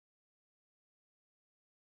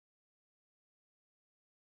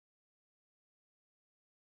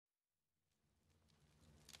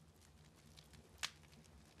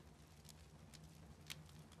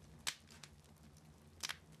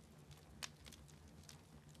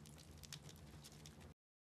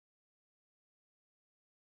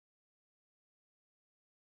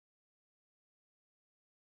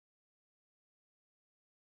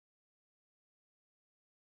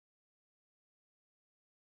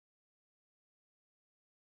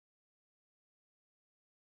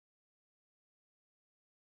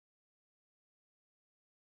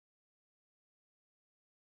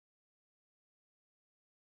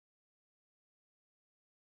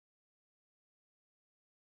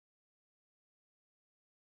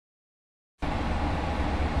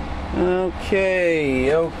Okay,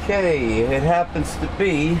 it happens to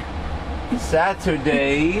be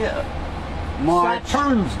Saturday, March.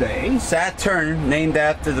 Saturn's Day. Saturn, named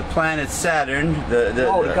after the planet Saturn. The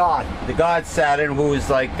god. The god Saturn, who was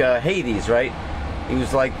like Hades, right? He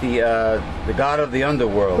was like the god of the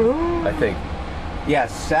underworld, I think.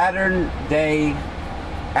 Yes, Saturn Day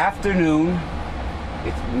afternoon.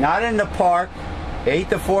 It's not in the park. Ain't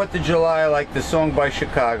the 4th of July like the song by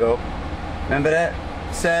Chicago. Remember that?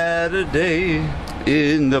 Saturday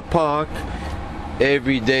in the park.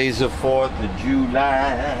 Every day's the 4th of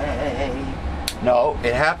July. No,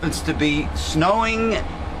 it happens to be snowing,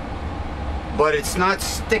 but it's not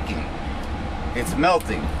sticking. It's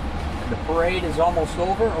melting. The parade is almost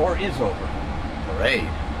over, or is over? Parade.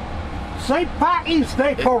 St. Patty's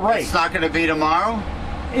Day parade. It's not going to be tomorrow?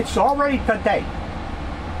 It's already today.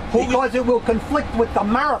 Because it will conflict with the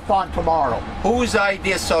marathon tomorrow. Whose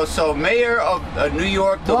idea? So Mayor of New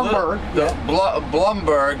York, Blumberg,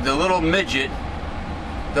 Blumberg, the little midget,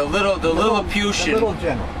 the Lilliputian,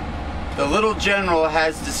 the little general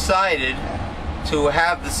has decided to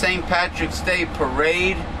have the St. Patrick's Day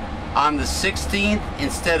parade on the 16th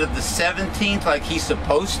instead of the 17th, like he's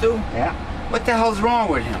supposed to. Yeah. What the hell's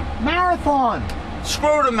wrong with him? Marathon.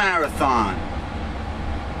 Screw the marathon.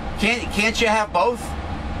 Can't you have both?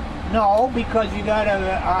 No, because you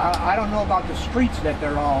gotta, I don't know about the streets that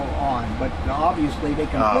they're all on, but obviously they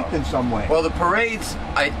conflict in some way. Well, the parades,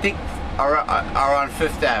 I think, are on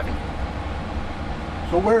 5th Avenue.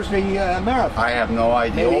 So where's the marathon? I have no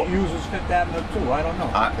idea. Maybe it uses 5th Avenue too, I don't know.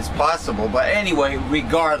 It's possible, but anyway,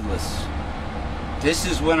 regardless, this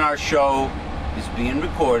is when our show is being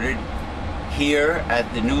recorded here at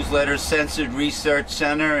the Newsletter Censored Research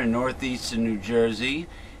Center in northeastern New Jersey.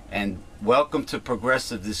 And welcome to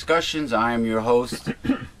Progressive Discussions. I am your host,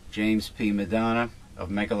 James P. Madonna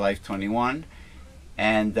of Mega Life 21.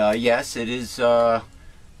 And yes, it is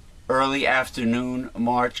early afternoon,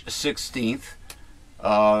 March 16th,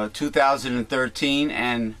 2013.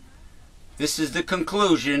 And this is the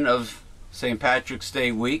conclusion of St. Patrick's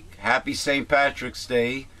Day week. Happy St. Patrick's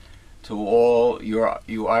Day to all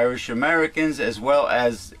you Irish Americans, as well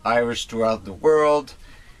as Irish throughout the world.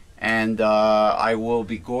 And I will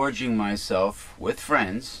be gorging myself with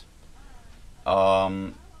friends,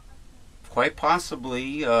 quite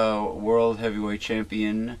possibly world heavyweight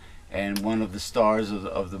champion and one of the stars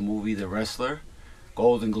of the movie The Wrestler,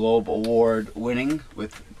 Golden Globe Award winning,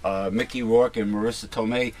 with Mickey Rourke and Marissa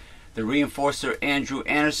Tomei. The reinforcer Andrew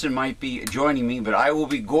Anderson might be joining me, but I will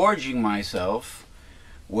be gorging myself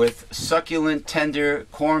with succulent, tender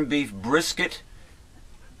corned beef brisket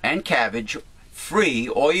and cabbage, free,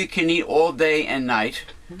 all you can eat all day and night,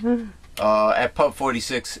 at Pub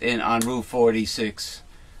 46 on Route 46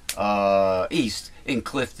 East in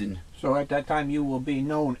Clifton. So at that time you will be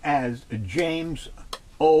known as James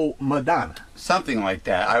O. Madonna. Something like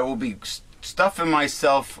that. I will be stuffing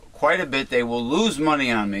myself quite a bit. They will lose money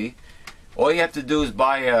on me. All you have to do is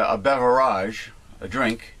buy a beverage, a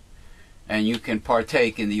drink, and you can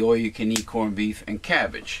partake in the all-you-can-eat corned beef and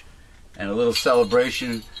cabbage. And a little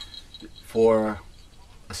celebration for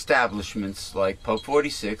establishments like Pub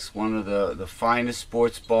 46, one of the finest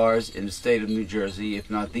sports bars in the state of New Jersey, if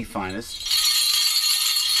not the finest.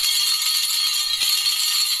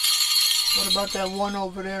 What about that one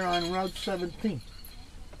over there on Route 17?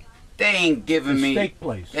 They ain't giving me steak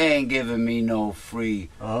place. They ain't giving me no free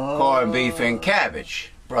corned beef and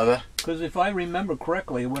cabbage, brother. Because if I remember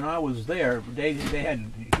correctly, when I was there, they had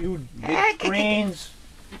huge big screens.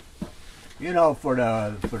 You know, for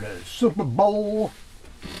the Super Bowl,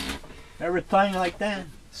 everything like that.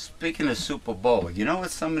 Speaking of Super Bowl, you know what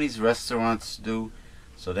some of these restaurants do,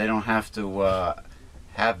 so they don't have to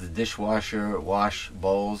have the dishwasher wash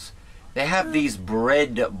bowls? They have these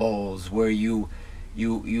bread bowls where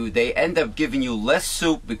they end up giving you less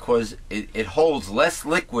soup because it holds less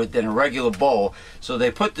liquid than a regular bowl. So they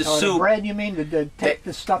put the soup. The bread, you mean? Take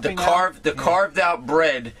the stuffing out? The carved out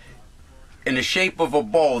bread in the shape of a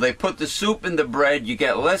bowl. They put the soup in the bread, you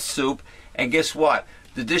get less soup, and guess what?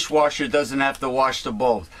 The dishwasher doesn't have to wash the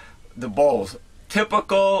bowls.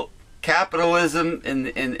 Typical capitalism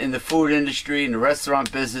in the food industry, in the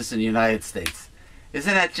restaurant business in the United States.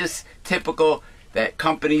 Isn't that just typical that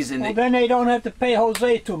companies then they don't have to pay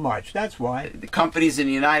Jose too much, that's why. The companies in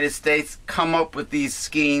the United States come up with these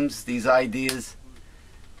schemes, these ideas.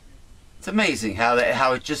 It's amazing how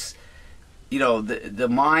it just, you know, the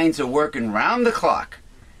minds are working round the clock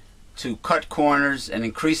to cut corners and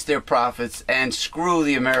increase their profits and screw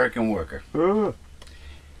the American worker.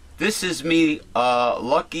 This is me,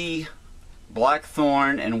 Lucky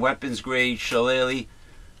Blackthorn and Weapons Grade Shillelagh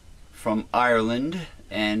from Ireland,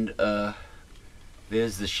 and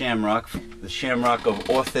there's the shamrock of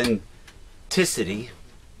authenticity,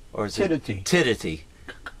 or is it tittity?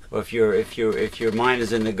 Or if your mind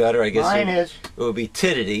is in the gutter, I guess mine is. It would be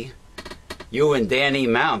tittity. You and Danny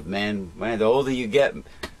Mount, man. The older you get,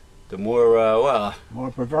 the more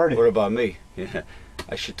more perverted. What about me? Yeah,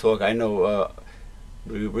 I should talk. I know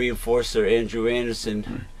reinforcer Andrew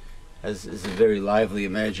Anderson is a very lively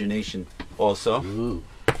imagination also. Ooh.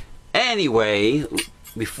 Anyway,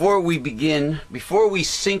 before we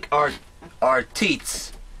sink our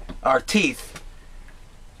teeth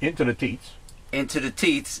into the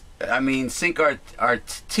teats. I mean, sink our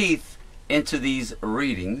teeth into these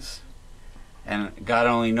readings, and God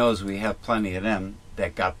only knows we have plenty of them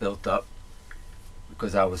that got built up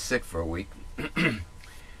because I was sick for a week.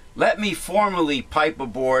 Let me formally pipe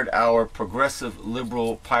aboard our progressive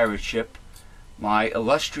liberal pirate ship, my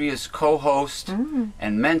illustrious co-host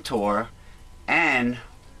and mentor, and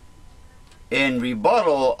in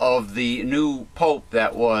rebuttal of the new pope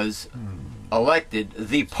that was elected,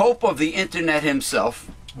 the Pope of the Internet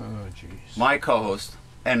himself, my co-host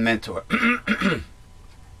and mentor.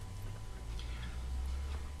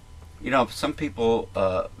 You know, some people,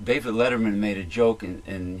 David Letterman made a joke,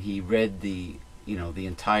 and he read the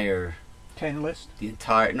entire 10 list.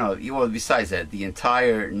 Besides that, the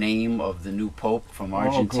entire name of the new Pope from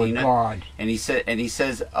Argentina. Oh, good God. And he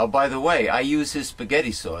says, oh, by the way, I use his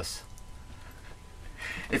spaghetti sauce.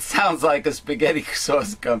 It sounds like a spaghetti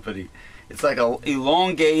sauce company. It's like a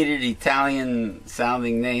elongated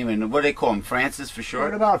Italian-sounding name, and what do they call him? Francis for short?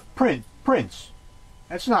 What about Prince?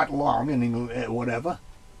 That's not long in English, whatever.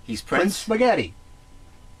 He's Prince? Spaghetti.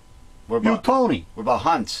 What about Tony? What about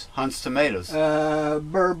Hunt's Tomatoes?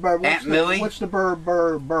 Aunt Millie? What's the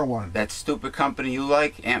burr one? That stupid company you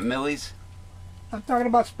like, Aunt Millie's? I'm talking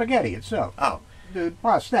about spaghetti itself. Oh. The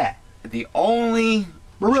pasta. The only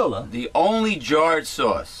jarred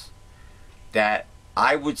sauce that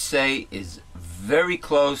I would say is very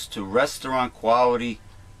close to restaurant quality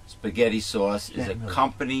spaghetti sauce is a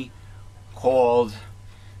company called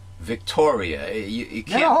Victoria. You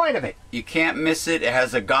can't, never heard of it. You can't miss it. It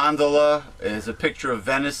has a gondola. It has a picture of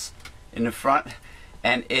Venice in the front,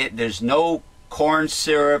 and there's no corn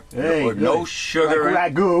syrup or no sugar.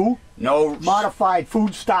 Like ragu. No modified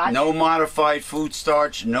food starch. No modified food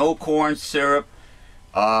starch. No corn syrup.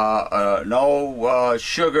 No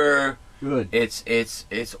sugar. Good.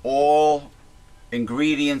 It's all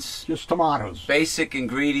ingredients. Just tomatoes. Basic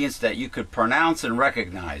ingredients that you could pronounce and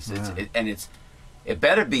recognize. Yeah. It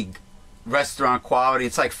better be restaurant quality.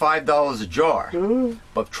 It's like $5 a jar.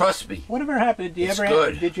 But trust me. Whatever happened?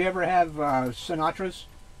 Did you ever have Sinatra's?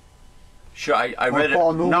 Sure, I read it.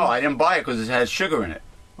 No, I didn't buy it because it has sugar in it.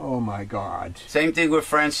 Oh my God. Same thing with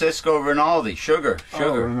Francisco Rinaldi. Sugar.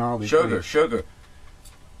 Rinaldi, sugar.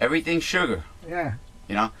 Everything's sugar. Yeah.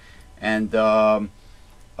 You know, and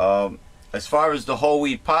as far as the whole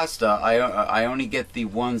wheat pasta, I only get the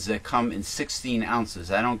ones that come in 16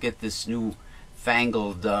 ounces. I don't get this new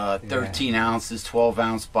fangled 13 ounces,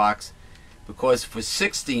 12-ounce box, because for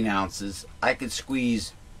 16 ounces I could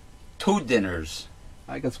squeeze 2 dinners.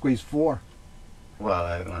 I could squeeze 4.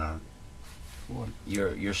 Well,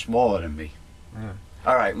 you're smaller than me. Yeah.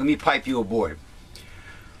 All right, let me pipe you aboard.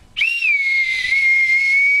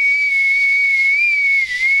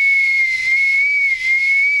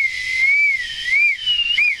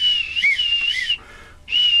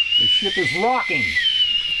 The ship is rocking.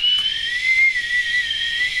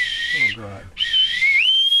 Oh God.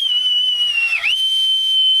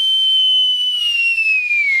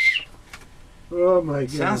 Oh my God.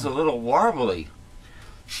 Sounds a little warbly.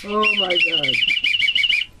 Oh my God.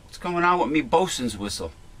 What's going on with me bosun's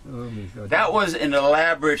whistle? Oh my God. That was an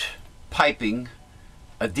elaborate piping,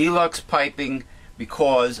 a deluxe piping,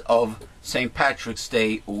 because of St. Patrick's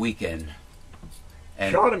Day weekend.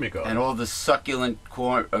 And all the succulent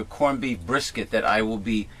corned beef brisket that I will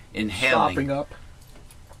be inhaling. Stopping up.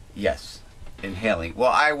 Yes, inhaling.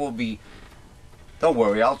 Well, I will be. Don't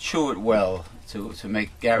worry, I'll chew it well to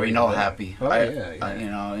make Gary Null happy. Oh, yeah. You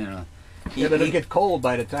know. But it'll get cold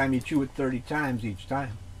by the time you chew it 30 times each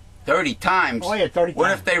time. 30 times? Oh yeah, 30 times.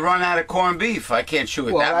 What if they run out of corned beef? I can't chew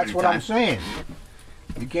it that many times. Well, that's what I'm saying.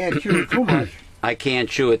 You can't chew it too much. I can't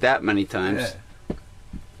chew it that many times. Yeah.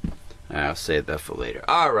 I'll save that for later.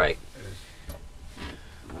 All right.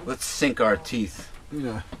 Let's sink our teeth.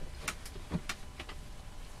 Yeah.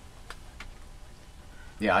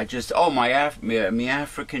 Yeah, my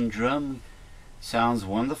African drum sounds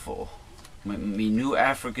wonderful. My new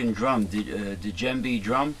African drum, the djembe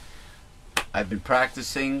drum. I've been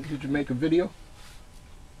practicing. Did you make a video?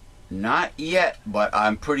 Not yet, but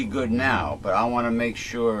I'm pretty good now. But I want to make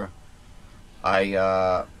sure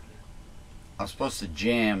I'm supposed to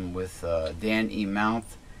jam with Dan E. Mount.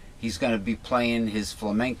 He's going to be playing his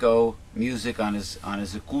flamenco music on his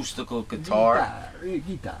acoustical guitar.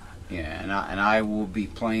 Guitar. Yeah, and I will be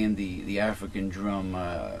playing the African drum.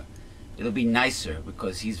 It'll be nicer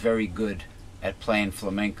because he's very good at playing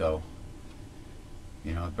flamenco.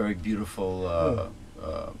 You know, very beautiful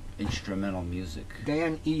instrumental music.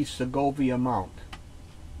 Dan E. Segovia Mount.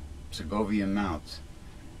 Segovia Mount.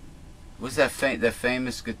 What's that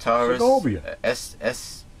famous guitarist? Segovia.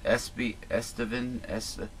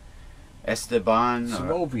 Esteban.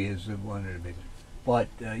 Segovia is one of the big. But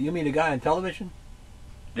you mean the guy on television?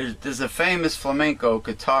 There's a famous flamenco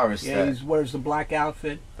guitarist. Yeah, he wears the black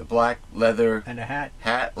outfit. The black leather and a hat.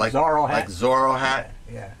 Like Zorro hat. Like Zorro hat.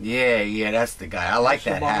 Yeah. That's the guy. I like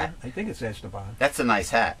Esteban. that hat. I think it's Esteban. That's a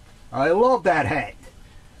nice hat. I love that hat.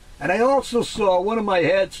 And I also saw one of my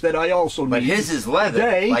hats that I also need. But his is leather,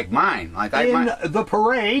 today, like mine. in the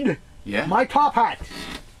parade, yeah. My top hat.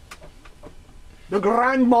 The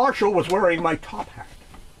Grand Marshal was wearing my top hat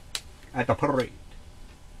at the parade.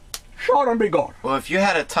 Short and be gone. Well, if you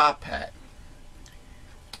had a top hat,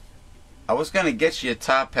 I was going to get you a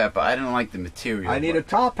top hat, but I didn't like the material. I need a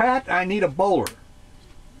top hat. I need a bowler.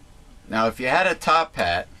 Now, if you had a top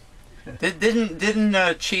hat, didn't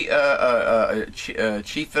Chief at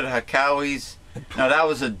Hakawi's? No, that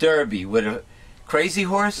was a derby with a crazy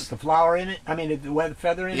horse. The flower in it. I mean, the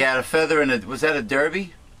feather in it. Yeah, a feather in it. Was that a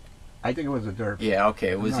derby? I think it was a derby. Yeah, okay.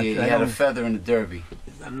 It was. He had a feather in the derby.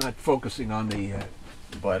 I'm not focusing on the.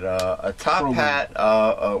 But a top hat.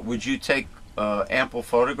 Would you take ample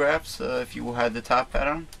photographs if you had the top hat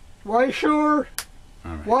on? Why, sure.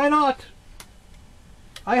 All right. Why not?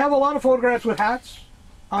 I have a lot of photographs with hats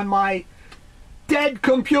on my dead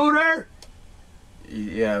computer.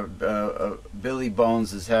 Yeah, Billy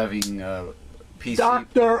Bones is having PC.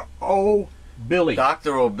 Dr. O'Billy.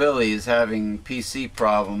 Dr. O'Billy is having PC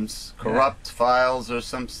problems, corrupt files or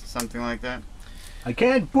something like that. I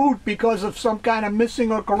can't boot because of some kind of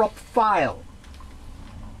missing or corrupt file.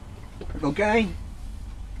 Okay?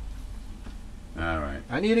 All right.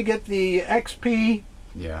 I need to get the XP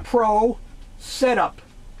Yeah. Pro Setup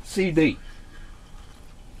CD,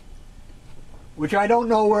 which I don't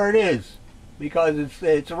know where it is because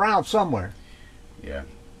it's around somewhere. Yeah.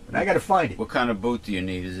 But I got to find it. What kind of boot do you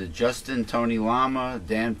need? Is it Justin, Tony Lama,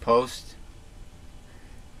 Dan Post?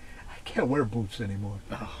 I can't wear boots anymore.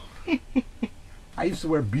 Oh. I used to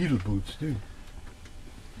wear Beatle boots too.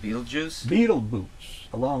 Beetlejuice? Beatle boots,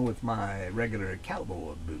 along with my regular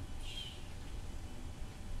cowboy boots.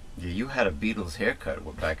 Yeah, you had a Beatles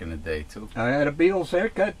haircut back in the day too. I had a Beatles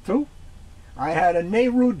haircut too. I had a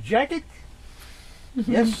Nehru jacket.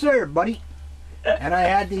 Yes, sir, buddy. And I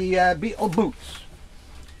had the Beatle boots.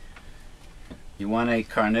 You want a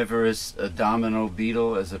carnivorous domino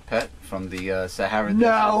beetle as a pet from the Sahara Desert?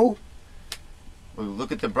 No. Well,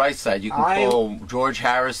 look at the bright side. You can call George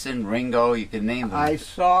Harrison, Ringo. You can name them.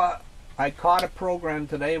 I caught a program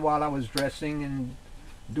today while I was dressing and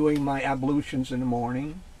doing my ablutions in the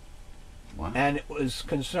morning. What? And it was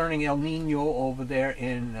concerning El Nino over there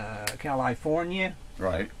in California.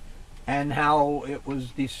 Right. And how it was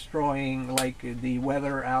destroying like the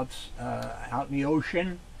weather out in the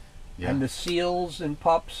ocean. Yeah. And the seals and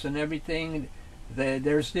pups and everything.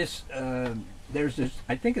 There's this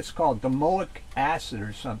I think it's called domoic acid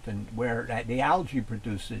or something, where the algae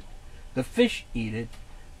produce it, the fish eat it,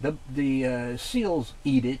 the seals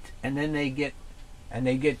eat it, and then they get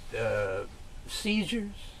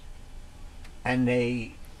seizures, and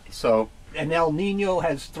El Nino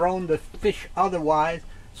has thrown the fish otherwise,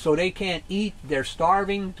 so they can't eat. They're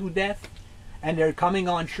starving to death, and they're coming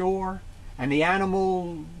on shore, and the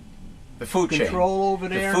animal control over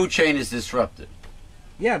there. The food chain is disrupted.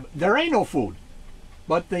 Yeah, there ain't no food.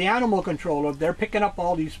 But the animal controller, they're picking up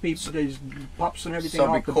all these people, these pups and everything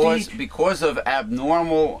off the beach. Because of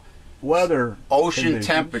abnormal weather, ocean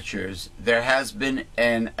temperatures, there has been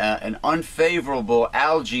an unfavorable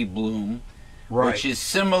algae bloom, which is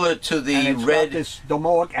similar to the and it's red. Got this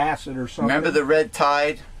domoic acid or something. Remember the red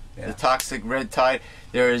tide, the toxic red tide?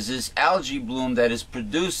 There is this algae bloom that is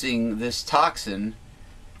producing this toxin.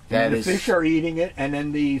 And the fish are eating it, and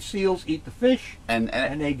then the seals eat the fish, and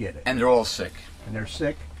they get it. And they're all sick. And they're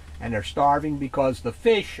sick, and they're starving because the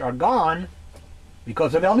fish are gone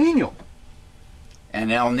because of El Nino.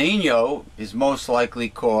 And El Nino is most likely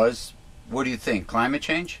caused, what do you think, climate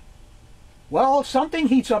change? Well, something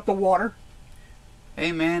heats up the water.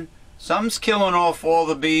 Hey, man, something's killing off all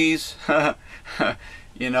the bees.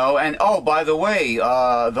 You know, and oh, by the way,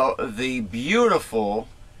 the beautiful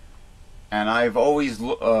and I've always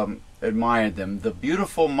admired them. The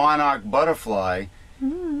beautiful monarch butterfly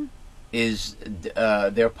is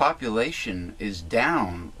their population is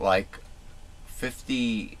down like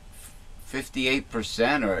 58%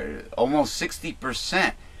 or almost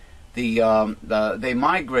 60%. They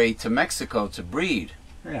migrate to Mexico to breed.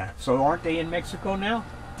 Yeah. So aren't they in Mexico now?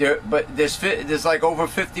 But there's like over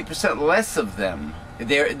 50% less of them.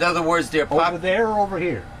 In other words, they're over there or over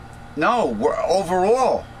here? No, we're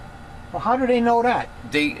overall. Well, how do they know that?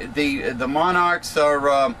 The monarchs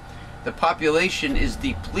are the population is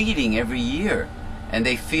depleting every year, and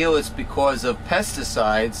they feel it's because of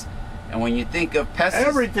pesticides. And when you think of pesticides,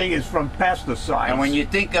 everything is from pesticides. And when you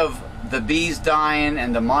think of the bees dying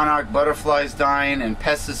and the monarch butterflies dying and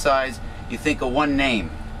pesticides, you think of one name.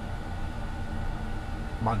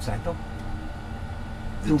 Monsanto?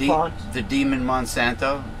 DuPont? The demon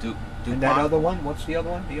Monsanto. DuPont. And that other one? What's the other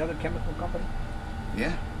one? The other chemical company?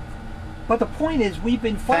 Yeah. But the point is, we've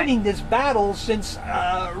been fighting this battle since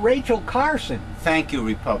Rachel Carson. Thank you,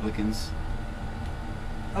 Republicans.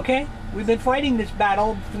 Okay? We've been fighting this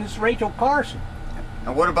battle since Rachel Carson.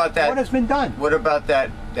 And what about that? What has been done? What about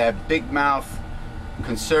that big mouth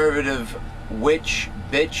conservative witch,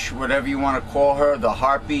 bitch, whatever you want to call her, the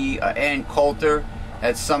harpy, Ann Coulter,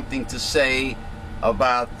 had something to say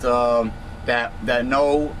about that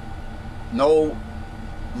no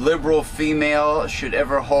liberal female should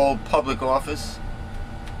ever hold public office.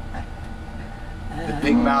 The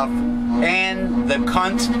big mouth and the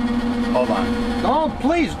cunt. Hold on. No,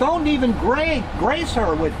 please don't even grace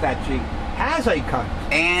her with that. She has a cunt.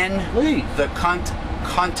 And please. The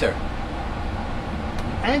cunter.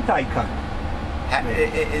 Anti-cunt.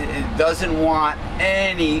 It doesn't want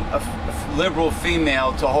any liberal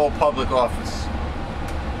female to hold public office.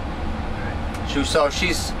 So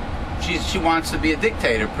she wants to be a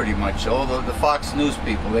dictator, pretty much. All the Fox News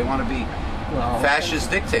people, they want to be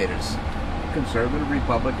fascist dictators. Conservative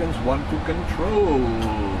Republicans want to control.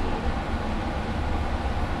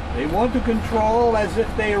 They want to control as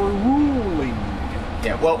if they are ruling.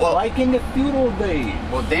 Yeah, well, like in the feudal days.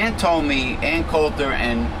 Well, Dan told me Ann Coulter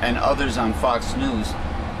and others on Fox News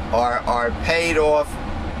are paid off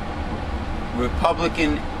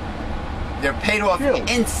Republican. They're paid off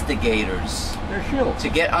instigators. They're shills to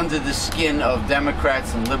get under the skin of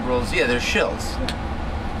Democrats and liberals. Yeah, they're shills.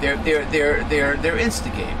 They're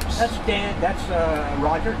instigators. That's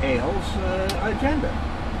Roger Ailes' agenda.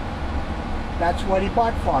 That's what he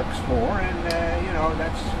bought Fox for, and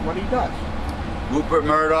that's what he does. Rupert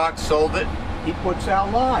Murdoch sold it. He puts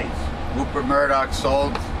out lies. Rupert Murdoch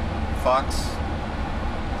sold Fox.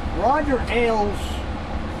 Roger Ailes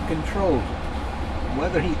controls it.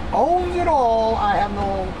 Whether he owns it all, I have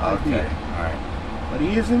no idea. All right. But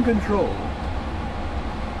he is in control.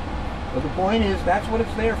 But the point is, that's what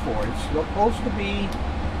it's there for. It's supposed to be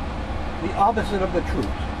the opposite of the truth.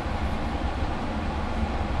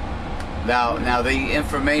 Now the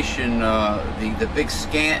information,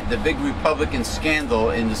 the big Republican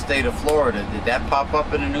scandal in the state of Florida, did that pop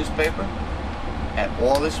up in the newspaper at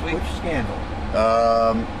all this week? Which scandal?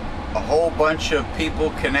 A whole bunch of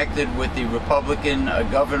people connected with the Republican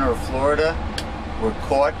governor of Florida were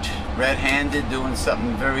caught red-handed doing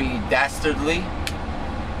something very dastardly.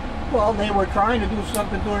 Well, they were trying to do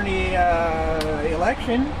something during the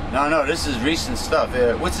election. No, this is recent stuff.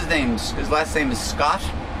 What's his name? His last name is Scott?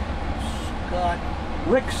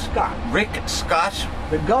 Rick Scott. Rick Scott?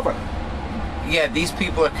 The governor. Yeah, these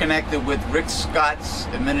people are connected with Rick Scott's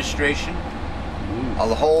administration.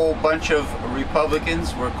 A whole bunch of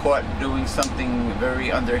Republicans were caught doing something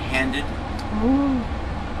very underhanded.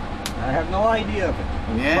 I have no idea of it.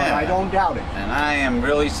 Yeah. But I don't doubt it. And I am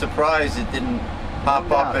really surprised it didn't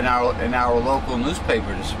pop up in our local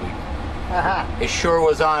newspaper this week. It sure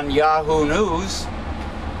was on Yahoo News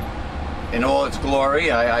in all its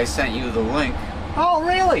glory. I sent you the link. Oh,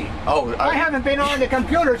 really? Oh, I haven't been on the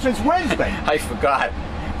computer since Wednesday. I forgot.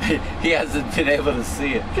 He hasn't been able to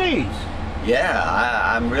see it. Jeez.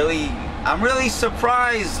 Yeah, I'm really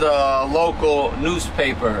surprised. Local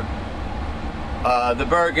newspaper, the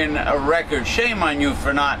Bergen Record. Shame on you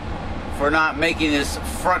for not making this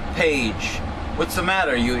front page. What's the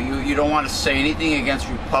matter? You don't want to say anything against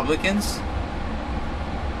Republicans?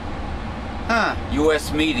 Huh?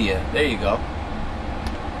 U.S. media. There you go.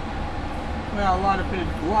 Well, a lot of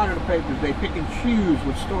the papers, they pick and choose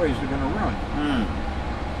what stories they're going to run.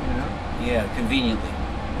 You know? Yeah, conveniently.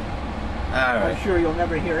 All right. I'm sure you'll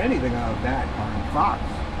never hear anything of that on Fox.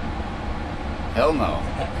 Hell no.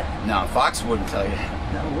 No, Fox wouldn't tell you.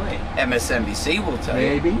 No way. MSNBC will tell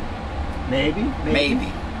you. Maybe.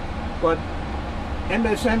 Maybe. But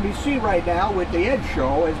MSNBC right now with the Ed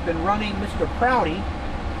Show has been running Mr. Prouty,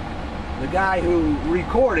 the guy who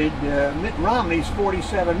recorded Mitt Romney's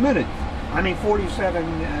 47 minutes. I mean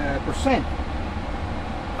 47%.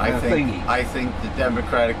 I think the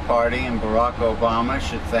Democratic Party and Barack Obama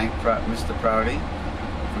should thank Mr. Prouty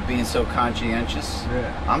for being so conscientious.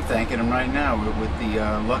 Yeah. I'm thanking him right now with the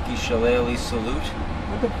Lucky Shillelagh salute.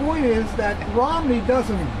 But the point is that Romney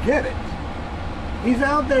doesn't get it. He's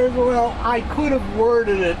out there, well, I could have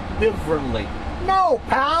worded it differently. No,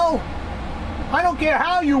 pal! I don't care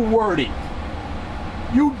how you word it.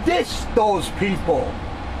 You dissed those people.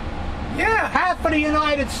 Yeah. Half of the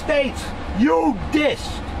United States, you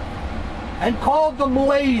dissed. And called them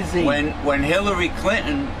lazy. When Hillary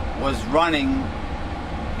Clinton was running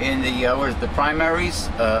in the primaries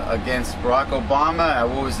against Barack Obama,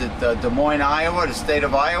 what was it, Des Moines, Iowa, the state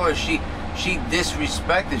of Iowa, she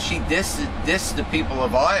disrespected, she dissed the people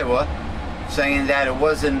of Iowa, saying that it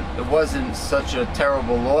wasn't such a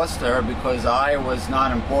terrible loss to her because Iowa's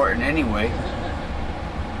not important anyway.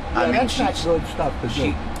 Yeah, I mean, that's not good stuff to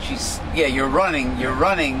do. Yeah, you're running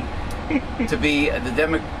to be the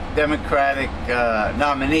Democratic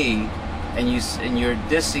nominee, and you're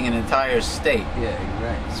dissing an entire state. Yeah,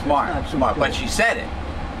 exactly. Smart. But she said it,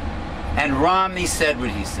 and Romney said what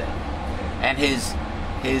he said, and his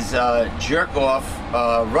jerk off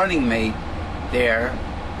running mate there,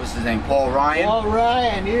 what's his name, Paul Ryan. Paul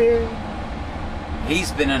Ryan, yeah.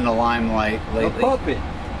 He's been in the limelight lately. The puppet,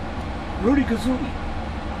 Rudy Kazooie.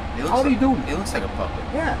 How's he doing? He looks like a puppet.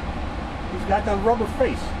 Yeah, he's got the rubber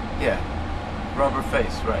face. Yeah, rubber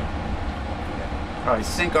face, right. Yeah. All right,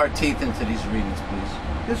 sink our teeth into these readings, please.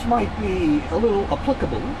 This might be a little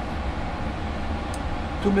applicable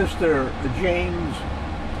to Mr. James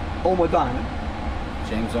Omadonna.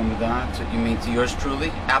 James Omadonna, you mean to yours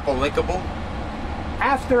truly? Applicable?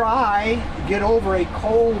 After I get over a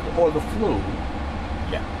cold or the flu,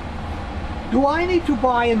 yeah, do I need to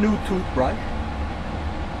buy a new toothbrush?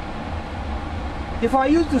 If I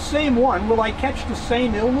use the same one, will I catch the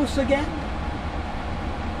same illness again?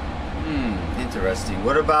 Interesting.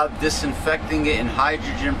 What about disinfecting it in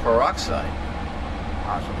hydrogen peroxide?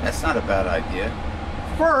 Possibly. That's not a bad idea.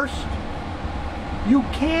 First, you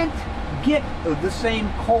can't get the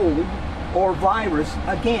same cold or virus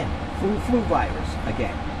again, flu virus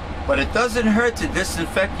again. But it doesn't hurt to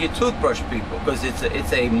disinfect your toothbrush, people, because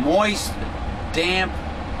it's a moist, damp.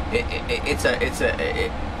 It's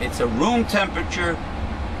a room temperature,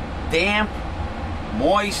 damp,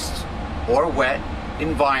 moist, or wet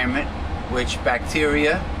environment, which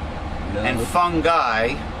bacteria and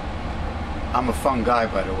fungi. I'm a fungi,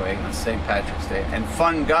 by the way, on St. Patrick's Day, and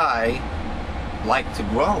fungi like to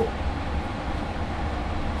grow.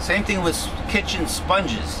 Same thing with kitchen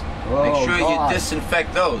sponges. Make sure you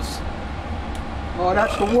disinfect those. Oh,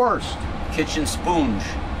 that's the worst. Kitchen sponge.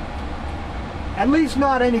 At least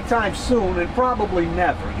not anytime soon, and probably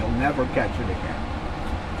never. You'll never catch it again.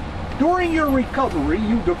 During your recovery,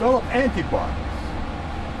 you develop antibodies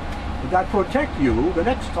that protect you the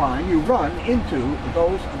next time you run into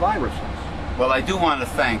those viruses. Well, I do want to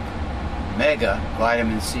thank Mega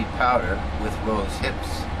Vitamin C Powder with Rose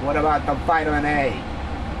Hips. What about the vitamin A?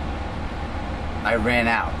 I ran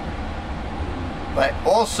out. But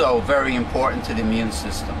also very important to the immune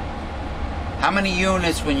system. How many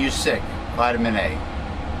units when you're sick? Vitamin A.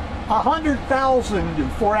 100,000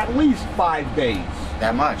 for at least 5 days.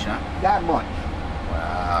 That much, huh? That much.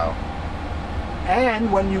 Wow. And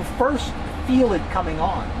when you first feel it coming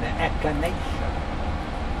on, the echinacea.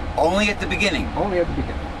 Only at the beginning. Only at the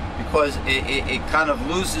beginning. Because it kind of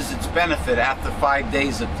loses its benefit after 5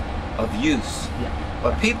 days of use. Yeah.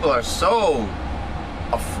 But people are so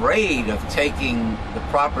afraid of taking the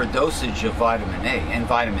proper dosage of vitamin A and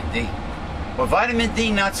vitamin D. Well, vitamin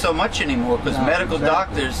D not so much anymore because medical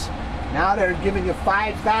doctors now they're giving you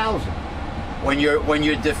 5,000. When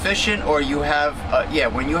you're deficient, or you have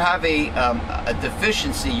when you have a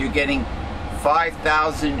deficiency, you're getting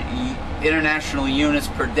 5,000 international units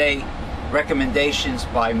per day recommendations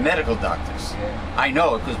by medical doctors. Yeah. I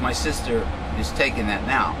know it because my sister is taking that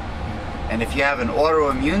now. And if you have an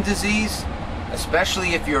autoimmune disease,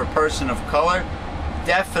 especially if you're a person of color,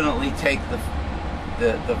 definitely take the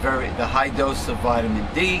high dose of vitamin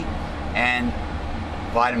D and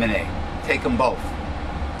vitamin A. Take them both.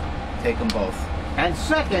 Take them both. And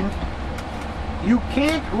second, you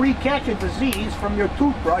can't re-catch a disease from your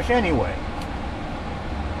toothbrush anyway.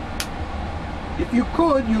 If you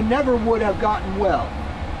could, you never would have gotten well.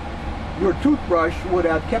 Your toothbrush would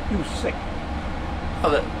have kept you sick.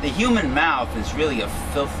 Well, the human mouth is really a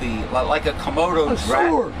filthy, like a Komodo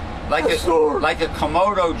dragon. Like a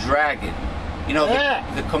Komodo dragon. You know,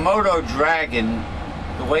 the Komodo dragon,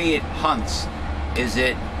 the way it hunts is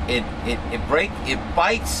it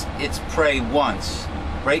bites its prey once,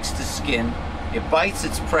 breaks the skin, it bites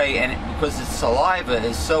its prey, and because its saliva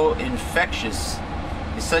is so infectious,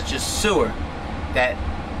 it's such a sewer that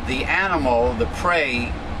the animal, the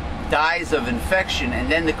prey, dies of infection, and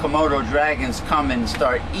then the Komodo dragons come and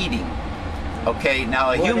start eating. Okay,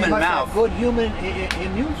 now human mouth. Have good human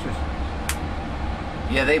immune system.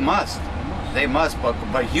 Yeah, they must. They must.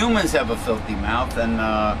 But humans have a filthy mouth, and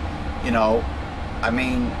you know, I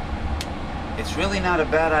mean, it's really not a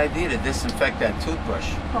bad idea to disinfect that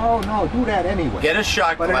toothbrush. Oh no, do that anyway. Get a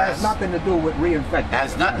shot glass. But it has nothing to do with reinfecting. It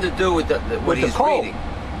has nothing to do with what he's reading.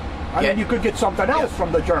 I mean, you could get something else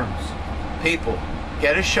from the germs. People,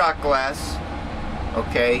 get a shot glass,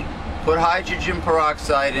 okay? Put hydrogen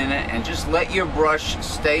peroxide in it and just let your brush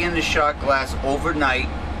stay in the shot glass overnight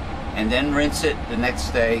and then rinse it the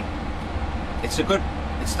next day.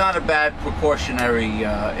 It's not a bad precautionary, you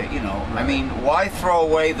know, right. I mean, why throw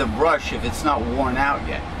away the brush if it's not worn out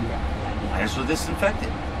yet? Yeah. Might as well disinfect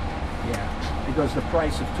it. Yeah, because the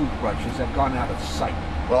price of toothbrushes have gone out of sight.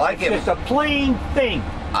 Well, it's just a plain thing,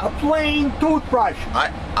 a plain toothbrush.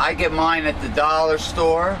 I get mine at the dollar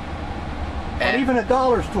store. But even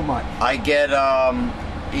 $1's too much. I get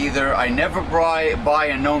either, I never buy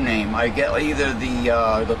a no-name. I get either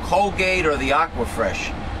the Colgate or the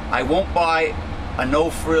Aquafresh. I won't buy a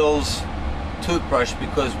no-frills toothbrush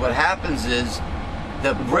because what happens is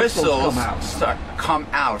the bristles come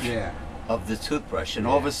out of the toothbrush, and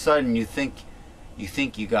all of a sudden you think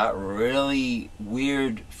you got really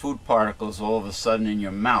weird food particles all of a sudden in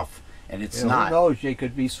your mouth, and it's not. Who knows? They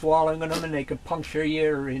could be swallowing them and they could puncture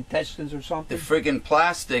your intestines or something. The friggin'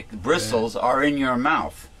 plastic bristles are in your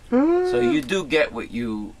mouth. So you do get what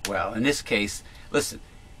you, well, in this case, listen,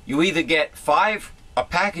 you either get a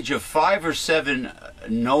package of 5 or 7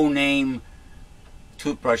 no-name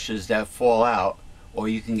toothbrushes that fall out, or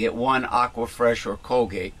you can get one Aquafresh or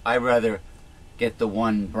Colgate. I'd rather get the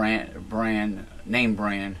one name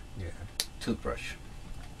brand toothbrush.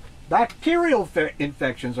 Bacterial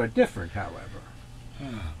infections are different, however.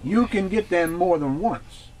 You can get them more than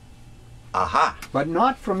once. Aha. But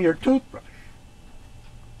not from your toothbrush.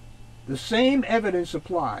 The same evidence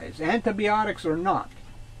applies, antibiotics or not.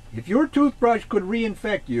 If your toothbrush could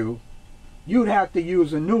reinfect you, you'd have to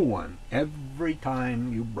use a new one every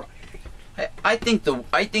time you brush. I think the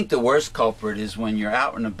worst culprit is when you're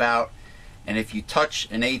out and about, and if you touch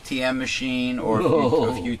an ATM machine, or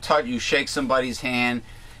if you shake somebody's hand,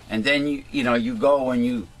 and then you go and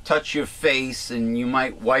you touch your face, and you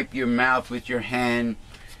might wipe your mouth with your hand,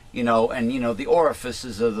 and the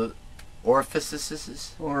orifices of the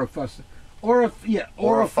orifices. Orifices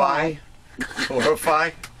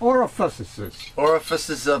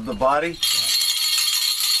of the body.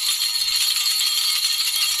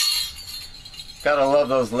 Gotta love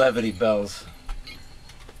those levity bells.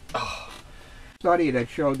 Oh. Study that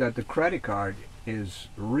showed that the credit card is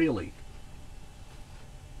really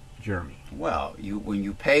germy. Well, when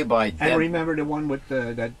you pay by debit. And remember the one with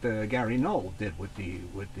that Gary Knoll did with the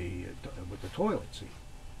toilet seat,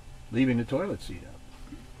 leaving the toilet seat up.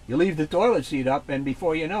 You leave the toilet seat up, and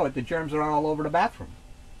before you know it, the germs are all over the bathroom.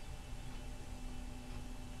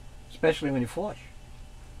 Especially when you flush.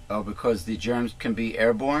 Oh, because the germs can be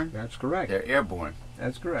airborne? That's correct. They're airborne.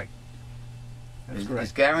 That's correct.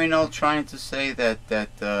 Is Gary Knoll trying to say that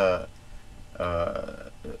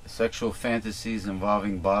sexual fantasies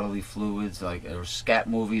involving bodily fluids, or scat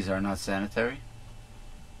movies, are not sanitary?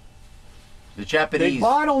 The Japanese... The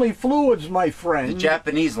bodily fluids, my friend... The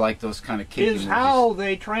Japanese like those kind of kiddie movies. ...is how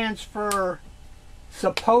they transfer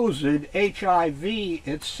supposed HIV,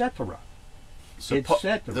 etc.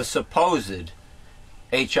 The supposed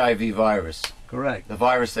HIV virus. Correct. The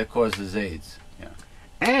virus that causes AIDS. Yeah.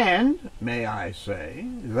 And, may I say,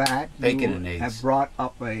 that Bacon you have brought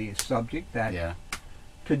up a subject that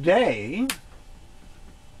today,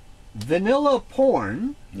 vanilla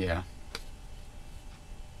porn... Yeah.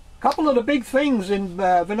 A couple of the big things in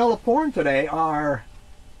vanilla porn today are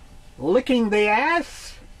licking the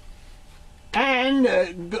ass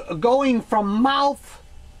and going from mouth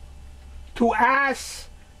to ass,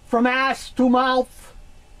 from ass to mouth,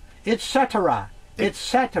 etc.,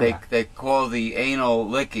 etc. They call the anal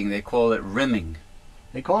licking, they call it rimming.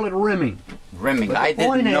 They call it rimming. Rimming. I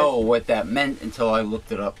didn't know what that meant until I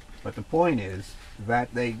looked it up. But the point is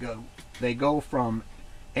that they go from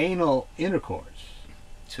anal intercourse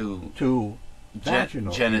to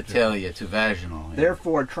vaginal genitalia, to vaginal. Yeah.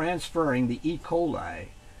 Therefore, transferring the E. coli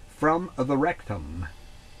from the rectum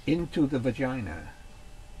into the vagina,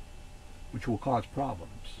 which will cause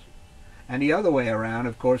problems. And the other way around,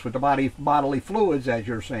 of course, with the bodily fluids, as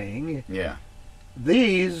you're saying, Yeah.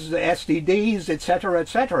 these STDs, etc.,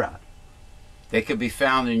 etc. They could be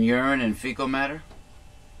found in urine and fecal matter?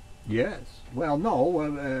 Yes. Well,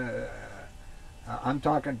 no. I'm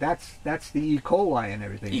talking. That's the E. coli and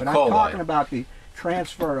everything. E. But coli. I'm talking about the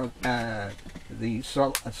transfer of the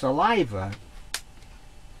saliva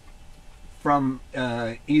from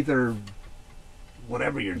either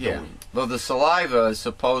whatever you're doing. Well, the saliva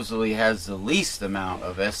supposedly has the least amount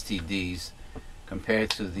of STDs compared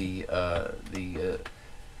to the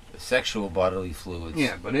sexual bodily fluids.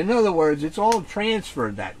 Yeah, but in other words, it's all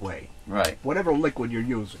transferred that way. Right. Whatever liquid you're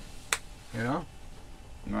using, you know.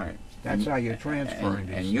 Right. That's how you're transferring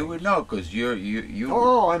these and you things. would know because you.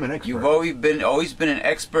 Oh, I'm an expert. You've always been an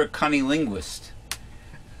expert cunning linguist,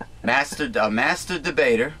 a master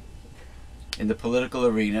debater in the political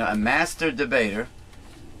arena, a master debater,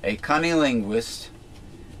 a cunning linguist,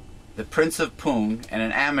 the Prince of Poon, and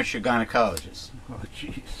an amateur gynecologist. Oh,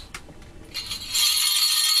 jeez.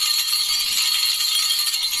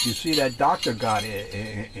 You see, that doctor got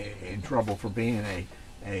in trouble for being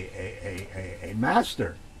a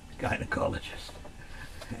master gynecologist.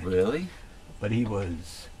 Really? But he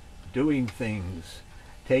was doing things,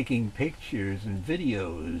 taking pictures and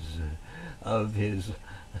videos of his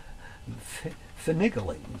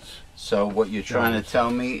finigglings. So what you're trying to tell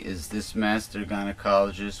me is this master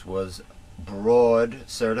gynecologist was broad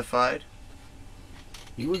certified?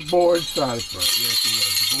 He was board certified.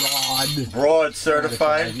 Yes, he was. Broad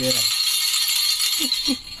certified? Yeah.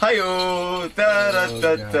 Hi-yo!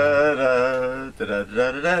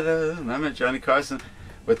 Da-da-da-da-da-da-da-da-da-da. Remember Johnny Carson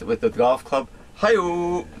with the golf club?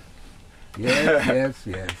 Hi-yo! Yes.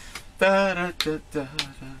 Da-da-da-da-da.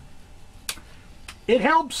 It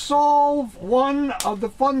helps solve one of the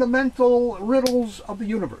fundamental riddles of the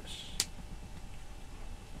universe.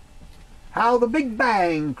 How the Big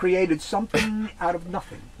Bang created something out of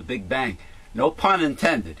nothing. The Big Bang. No pun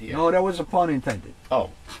intended here. No, there was a pun intended.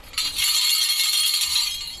 Oh.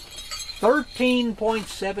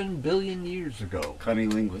 13.7 billion years ago.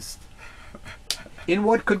 Cunning linguist. In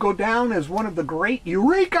what could go down as one of the great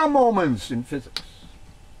eureka moments in physics.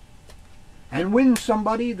 And win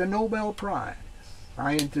somebody the Nobel Prize.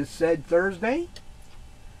 Scientists said Thursday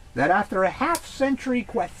that after a half-century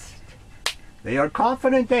quest, they are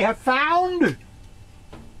confident they have found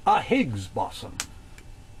a Higgs boson.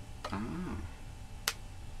 Ah.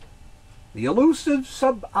 The elusive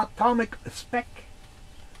subatomic speck,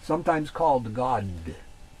 sometimes called the God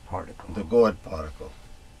particle. The God particle.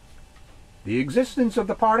 The existence of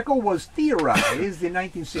the particle was theorized in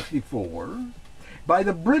 1964 by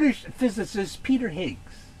the British physicist Peter Higgs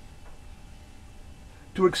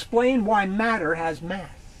to explain why matter has mass.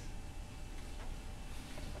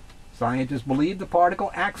 Scientists believe the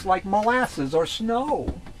particle acts like molasses or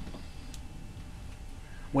snow.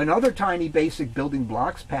 When other tiny basic building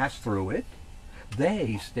blocks pass through it,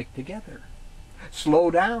 they stick together,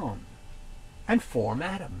 slow down, and form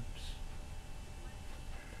atoms.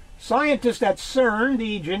 Scientists at CERN,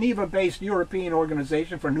 the Geneva-based European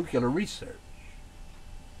Organization for Nuclear Research,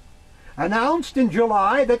 announced in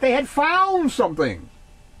July that they had found something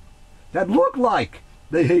that looked like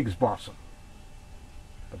the Higgs boson.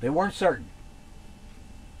 But they weren't certain.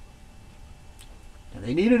 And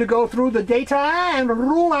they needed to go through the data and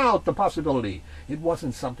rule out the possibility it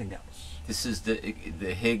wasn't something else. This is the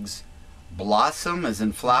Higgs blossom, as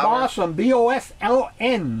in flower? Boson,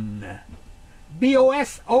 B-O-S-O-N.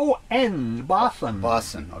 B-O-S-O-N, boson.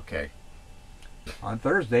 Boson, okay. On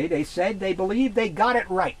Thursday, they said they believe they got it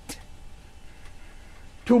right.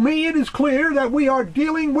 To me, it is clear that we are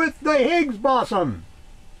dealing with the Higgs boson.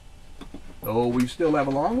 Though we still have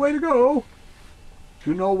a long way to go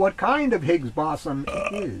to know what kind of Higgs boson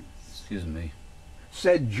it is. Excuse me.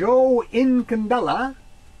 Said Joe Incandela,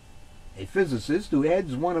 a physicist who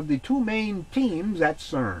heads one of the two main teams at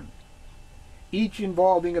CERN, each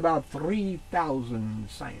involving about 3,000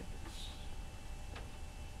 scientists.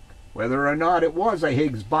 Whether or not it was a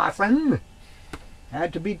Higgs boson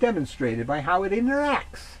had to be demonstrated by how it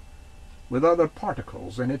interacts with other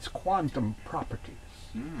particles and its quantum properties.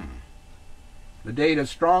 The data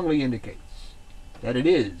strongly indicates that it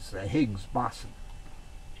is a Higgs boson.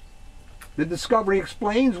 The discovery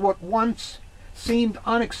explains what once seemed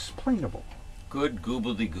unexplainable. Good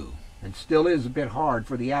goobly-goo. And still is a bit hard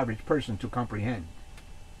for the average person to comprehend.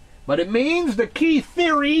 But it means the key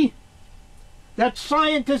theory that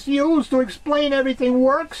scientists use to explain everything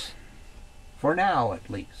works, for now at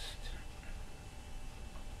least.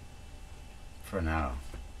 For now,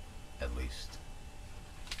 at least.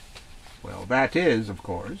 Well, that is, of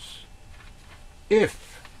course,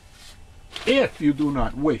 if if you do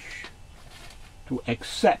not wish to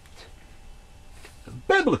accept the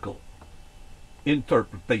biblical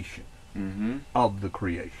interpretation of the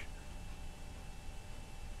creation.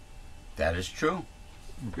 That is true.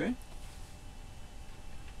 Okay?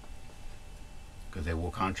 Because they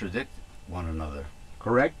will contradict one another.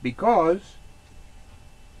 Correct? Because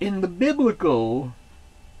in the biblical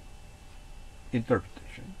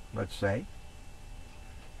interpretation, let's say,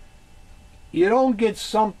 you don't get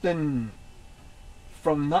something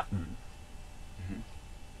from nothing.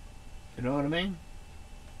 You know what I mean?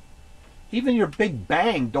 Even your Big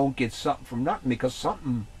Bang don't get something from nothing, because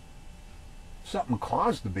something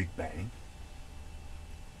caused the Big Bang.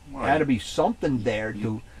 There had to be something there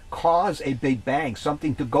to cause a Big Bang,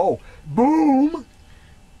 something to go boom.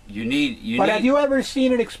 But have you ever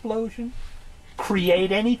seen an explosion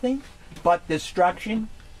create anything but destruction?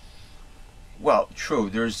 Well, true,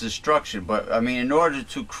 there's destruction, but I mean, in order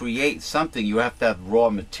to create something, you have to have raw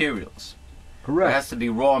materials. Correct. There has to be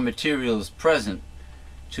raw materials present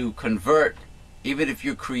to convert. Even if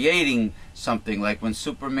you're creating something, like when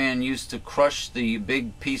Superman used to crush the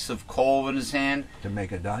big piece of coal in his hand to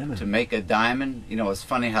make a diamond. To make a diamond, you know, it's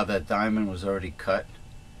funny how that diamond was already cut.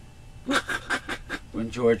 When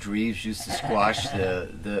George Reeves used to squash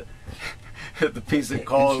the piece of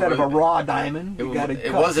coal, instead of a raw diamond, you got to.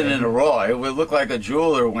 It wasn't in a raw. It would look like a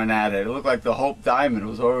jeweler went at it. It looked like the Hope diamond. It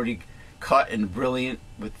was already cut and brilliant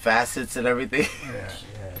with facets and everything. Yeah.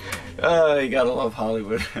 Oh, you gotta love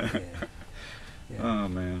Hollywood. Yeah. Oh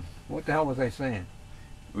man. What the hell was I saying?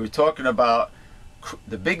 We were talking about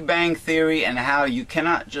the Big Bang Theory and how you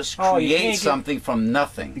cannot just create something from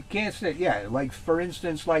nothing. You can't say, like for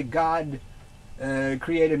instance, like God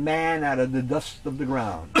created man out of the dust of the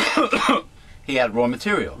ground. He had raw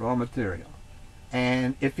material. Raw material.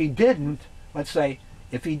 And if he didn't, let's say,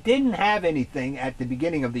 if he didn't have anything at the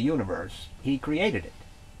beginning of the universe, he created it.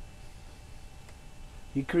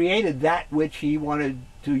 He created that which he wanted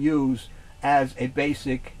to use as a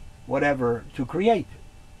basic whatever to create.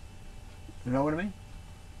 You know what I mean?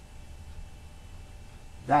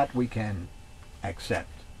 That we can accept.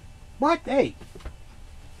 But hey,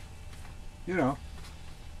 you know,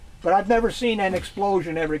 but I've never seen an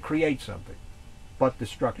explosion ever create something but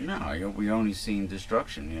destruction. No, we only seen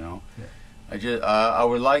destruction, you know. Yeah. I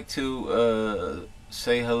would like to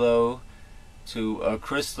say hello to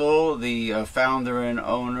Crystal, the founder and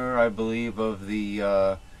owner, I believe, of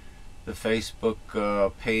the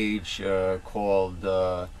Facebook page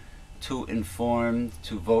called Too Informed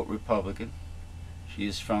to Vote Republican. She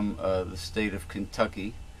is from the state of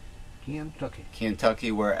Kentucky.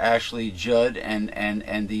 Kentucky, where Ashley Judd and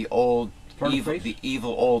the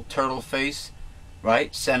evil old turtle face,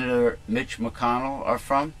 right, Senator Mitch McConnell are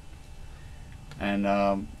from. And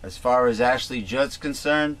as far as Ashley Judd's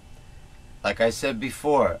concerned, like I said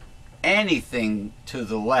before, anything to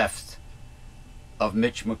the left of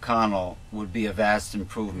Mitch McConnell would be a vast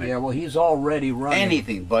improvement. Yeah, well, he's already running.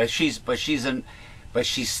 Anything, but she's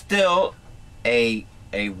still a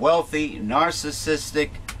wealthy, narcissistic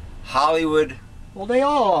Hollywood. Well, they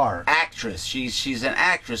all are. Actress. She's an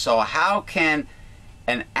actress. So how can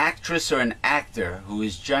an actress or an actor who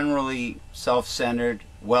is generally self-centered,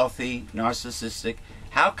 wealthy, narcissistic,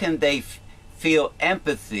 how can they feel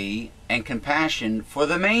empathy and compassion for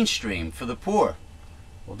the mainstream, for the poor?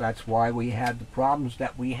 Well, that's why we had the problems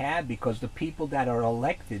that we had, because the people that are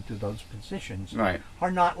elected to those positions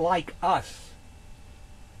are not like us.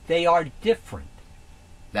 They are different.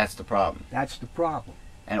 That's the problem. That's the problem.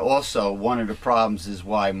 And also, one of the problems is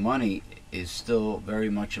why money is still very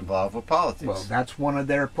much involved with politics. Well, that's one of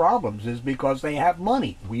their problems, is because they have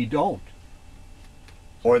money. We don't.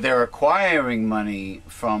 Or they're acquiring money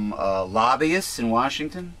from lobbyists in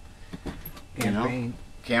Washington. Campaign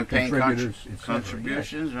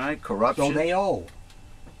contributions, right? Corruption. So they owe.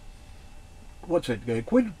 What's it?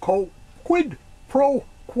 Quid pro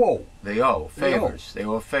quo. They owe favors. They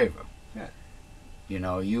owe a favor. Yeah. You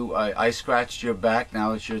know, I scratched your back.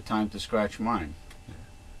 Now it's your time to scratch mine. Yeah.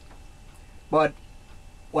 But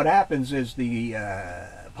what happens is the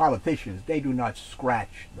politicians, they do not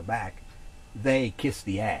scratch the back. They kiss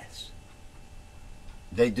the ass.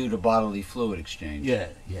 They do the bodily fluid exchange. Yeah.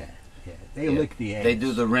 They lick the ass. They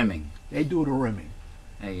do the rimming. They do the rimming.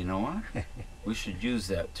 Hey, you know what? We should use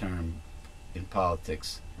that term in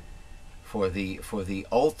politics for the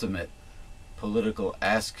ultimate political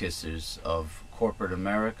ass kissers of corporate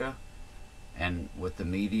America, and what the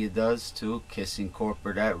media does too, kissing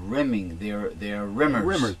corporate at rimming. They're rimmers.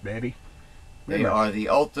 Rimmers, baby. They are the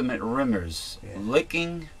ultimate rimmers,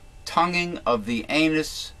 licking, tonguing of the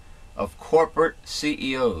anus of corporate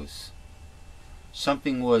CEOs.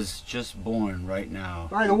 Something was just born right now.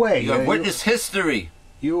 By the way, You have witnessed history.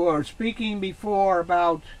 you were speaking before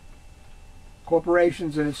about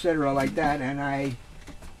corporations and etc. like that, and I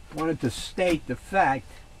wanted to state the fact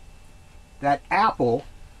that Apple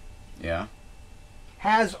Yeah.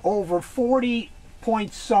 has over 40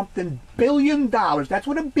 point something billion dollars, that's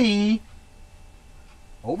with a B,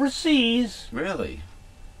 overseas, Really?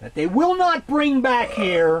 that they will not bring back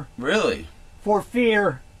here Really? for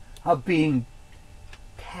fear of being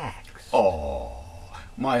taxed. Oh,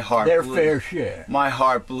 my heart Their bleeds. fair share. My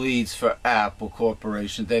heart bleeds for Apple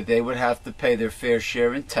Corporation that they would have to pay their fair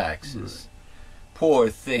share in taxes. Poor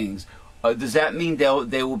things. Does that mean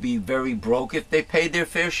they will be very broke if they paid their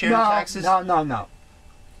fair share in taxes? No.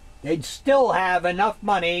 They'd still have enough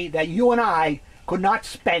money that you and I could not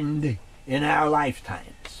spend in our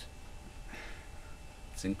lifetimes.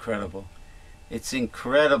 It's incredible. It's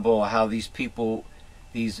incredible how these people,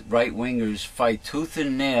 these right-wingers, fight tooth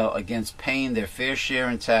and nail against paying their fair share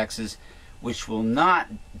in taxes, which will not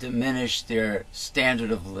diminish their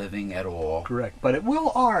standard of living at all. Correct. But it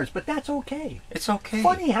will ours, but that's okay. It's okay.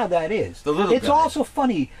 Funny how that is. The little It's guy. also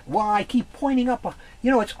funny why I keep pointing up,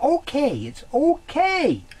 it's okay. It's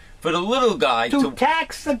okay For the little guy to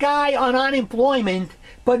tax the guy on unemployment,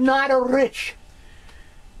 but not a rich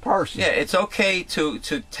person. Yeah, it's okay to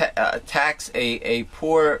tax a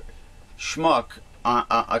poor schmuck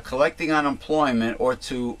collecting unemployment, or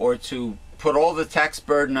to put all the tax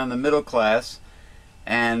burden on the middle class,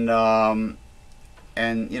 and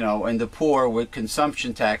the poor with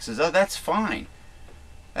consumption taxes. Oh, that's fine.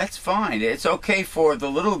 That's fine. It's okay for the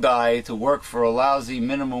little guy to work for a lousy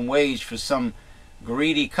minimum wage for some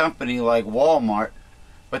greedy company like Walmart,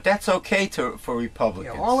 but that's okay for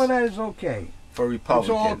Republicans. Yeah, all of that is okay. For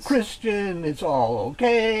Republicans. It's all Christian. It's all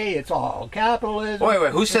okay. It's all capitalism.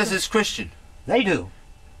 Wait. Who says it's Christian? They do.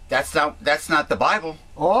 That's not the Bible.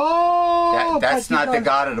 Oh, That's not the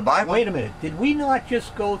God of the Bible. Wait a minute. Did we not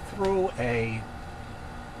just go through a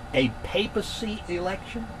papacy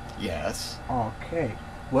election? Yes. Okay.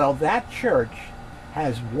 Well, that church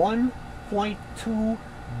has 1.2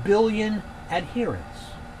 billion adherents,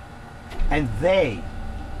 and they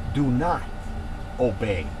do not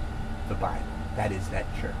obey the Bible. That is that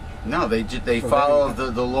church. No, they So follow there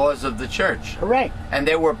you the laws of the church. Correct. And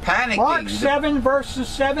they were panicking. Mark 7 verses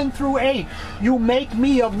 7 through 8. You make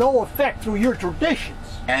me of no effect through your traditions.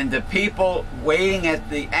 And the people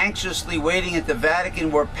anxiously waiting at the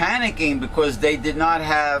Vatican were panicking because they did not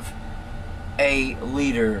have a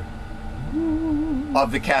leader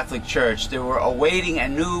of the Catholic Church. They were awaiting a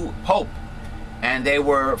new pope, and they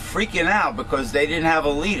were freaking out because they didn't have a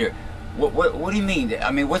leader. What do you mean?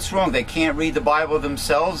 I mean, what's wrong? They can't read the Bible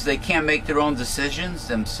themselves? They can't make their own decisions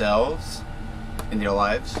themselves in their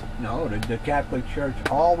lives? No, the Catholic Church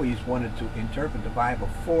always wanted to interpret the Bible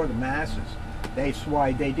for the masses. That's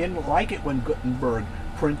why they didn't like it when Gutenberg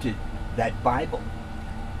printed that Bible.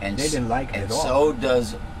 And they didn't like it at all.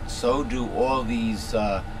 So do all these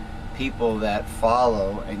people that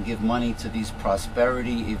follow and give money to these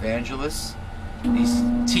prosperity evangelists, these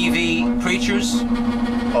TV preachers.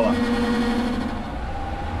 Hold on.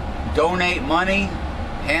 Donate money,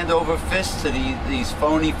 hand over fist to these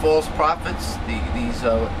phony false prophets, these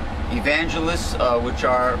evangelists, which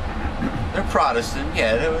they're Protestant.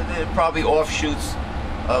 Yeah, they're probably offshoots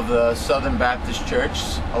of the Southern Baptist Church.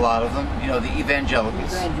 A lot of them, the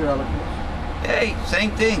evangelicals. Hey,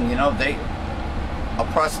 same thing. A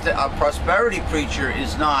prosperity preacher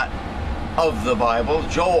is not of the Bible.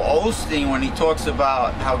 Joel Osteen, when he talks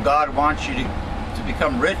about how God wants you to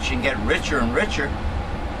become rich and get richer and richer,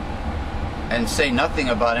 and say nothing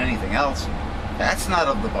about anything else, that's not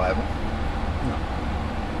of the Bible. No.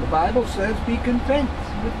 The Bible says be content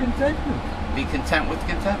with contentment. Be content with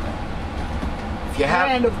contentment. If you have,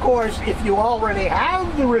 and of course, if you already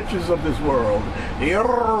have the riches of this world,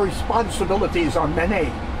 your responsibilities are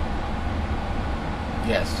many.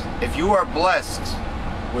 yes, if you are blessed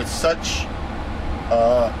with such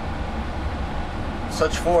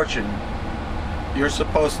fortune, you're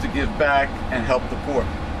supposed to give back and help the poor.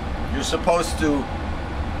 You're supposed to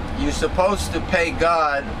pay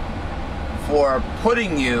God for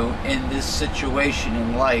putting you in this situation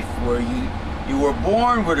in life where you were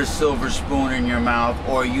born with a silver spoon in your mouth,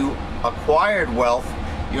 or you acquired wealth.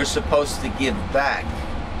 You're supposed to give back.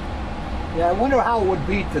 Yeah, I wonder how it would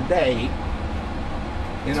be today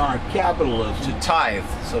in our capitalism. To tithe,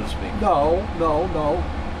 so to speak. No.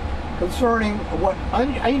 Concerning what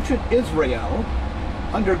ancient Israel,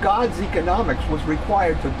 under God's economics, was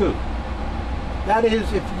required to do. That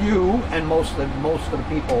is, if you and most of the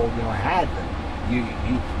people had them,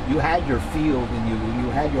 you had your field and you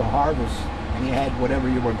had your harvest and you had whatever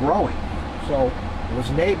you were growing. So it was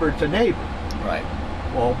neighbor to neighbor. Right.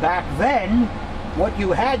 Well, back then, what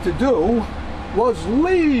you had to do was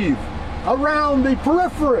leave around the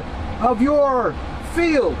periphery of your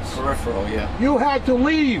fields. Peripheral, yeah. You had to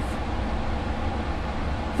leave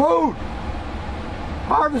food,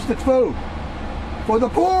 harvested food, for the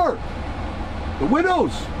poor, the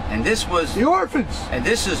widows, And this was the orphans. And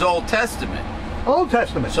this is Old Testament. Old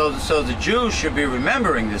Testament. So the Jews should be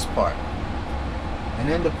remembering this part. And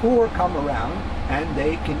then the poor come around and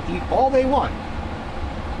they can eat all they want,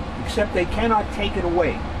 except they cannot take it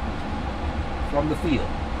away from the field.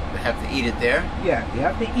 They have to eat it there. Yeah, you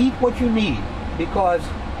have to eat what you need, because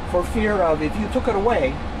for fear of, if you took it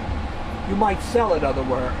away, you might sell it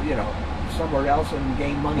somewhere else and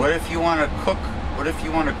gain money. What if you want to cook? What if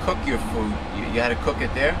you want to cook your food? You had to cook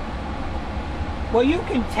it there? Well, you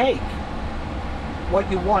can take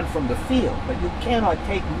what you want from the field, but you cannot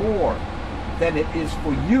take more than it is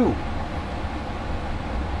for you.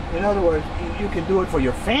 In other words, you can do it for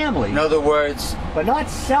your family. In other words, but not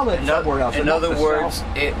sell it somewhere else. In other words,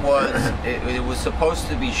 it was supposed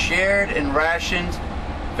to be shared and rationed,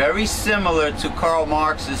 very similar to Karl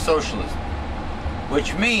Marx's socialism,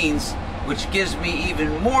 which gives me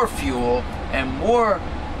even more fuel and more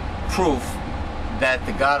proof that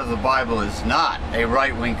the God of the Bible is not a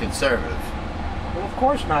right-wing conservative. Well, of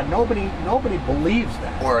course not. Nobody believes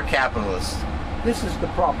that. Or a capitalist. This is the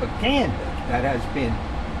propaganda that has been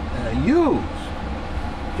used,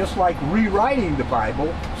 just like rewriting the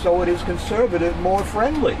Bible so it is conservative, more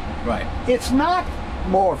friendly. Right. It's not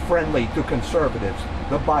more friendly to conservatives,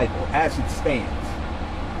 the Bible, as it stands.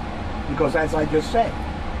 Because as I just said,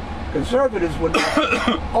 conservatives would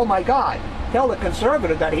not, oh my God, tell the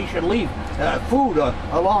conservative that he should leave food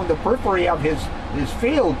along the periphery of his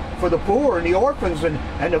field for the poor and the orphans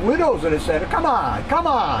and the widows, and etc. Come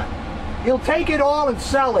on. He'll take it all and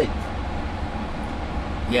sell it.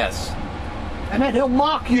 Yes. And then he'll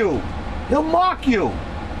mock you. He'll mock you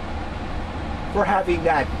for having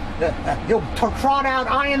that. He'll trot out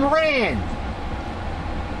Ayn Rand.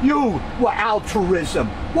 Altruism.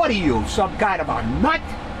 What are you, some kind of a nut?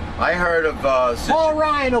 I heard of Paul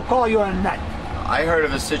Ryan will call you a nut. I heard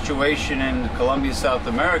of a situation in Colombia, South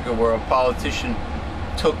America, where a politician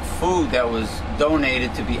took food that was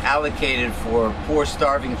donated to be allocated for poor,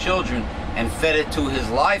 starving children and fed it to his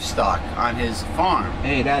livestock on his farm.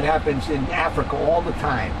 Hey, that happens in Africa all the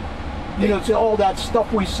time. It's all that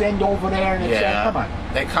stuff we send over there, and it's come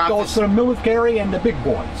on. Goes to the military and the big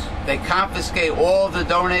boys. They confiscate all the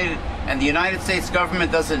donated, and the United States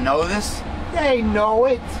government doesn't know this? They know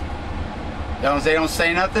it. They don't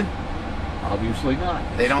say nothing? Obviously not.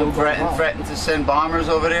 They don't threaten to send bombers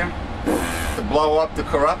over there to blow up the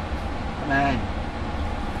corrupt? Man.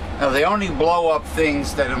 No, they only blow up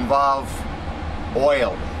things that involve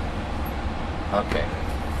oil. Okay.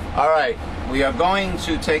 All right. We are going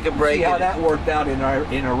to take a break. See how that worked out in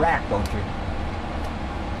Iraq, don't you?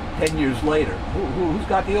 10 years later. Who's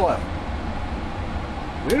got the oil?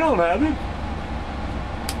 We don't have it.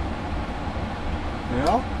 You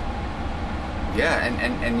know? Yeah,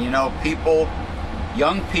 and people,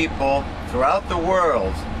 young people throughout the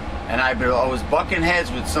world, and I was bucking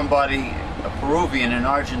heads with somebody, a Peruvian in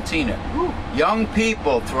Argentina. Ooh. Young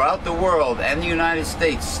people throughout the world and the United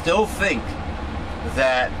States still think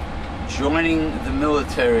that joining the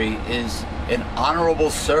military is an honorable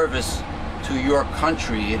service to your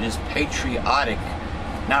country. It is patriotic,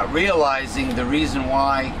 not realizing the reason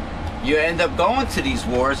why you end up going to these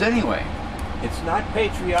wars anyway. It's not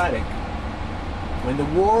patriotic when the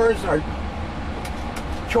wars are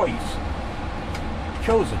chosen.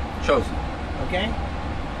 Okay?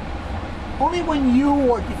 Only when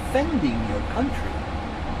you are defending your country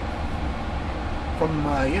from,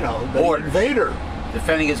 the borders. Invader.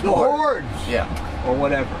 Defending its the borders. Hordes. Yeah. Or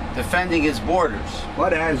whatever. Defending its borders.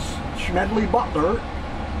 But as General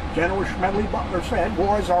Smedley Butler said,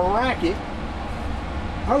 wars are a racket.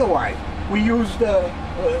 Otherwise, we used,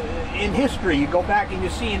 in history, you go back and you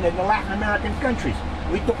see in the Latin American countries,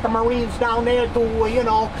 we took the Marines down there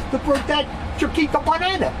to protect Chiquita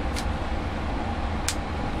Banana.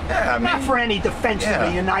 Yeah, not for any defense of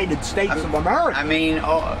the United States of America. I mean,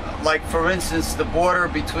 like for instance, the border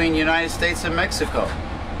between United States and Mexico.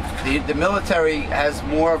 The military has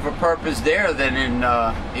more of a purpose there than in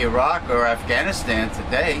Iraq or Afghanistan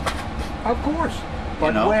today. Of course.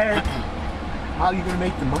 But how are you going to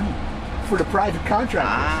make the money? For the private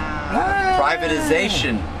contractors.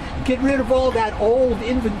 Privatization. Get rid of all that old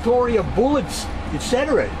inventory of bullets,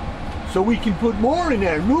 etc. So we can put more in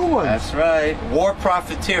there, new ones. That's right. War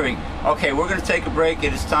profiteering. Okay, we're going to take a break.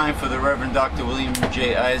 It is time for the Reverend Dr. William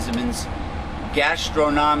J. Eisenman's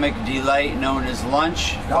gastronomic delight known as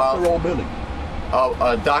lunch. Dr. O'Billy.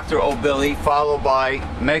 Dr. O'Billy, followed by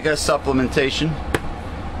mega supplementation.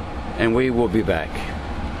 And we will be back.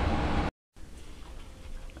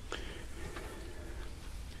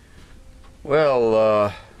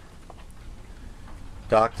 Well,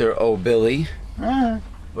 Dr. O'Billy,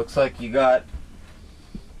 looks like you got,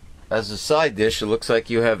 as a side dish, it looks like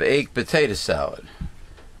you have egg potato salad.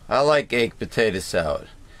 I like egg potato salad.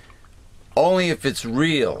 Only if it's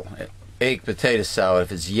real egg potato salad,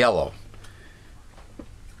 if it's yellow.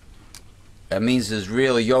 That means there's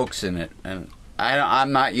real yolks in it. And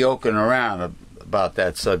I'm not yoking around about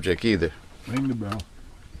that subject either. Ring the bell.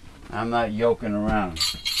 I'm not yoking around.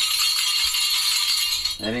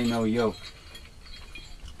 That ain't no yoke.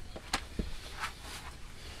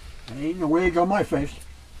 Ain't no wig on my face.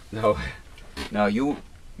 No, no. You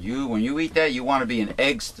when you eat that, you want to be in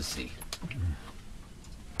ecstasy.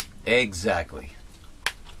 Exactly.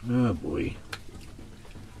 Oh boy.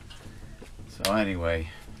 So anyway,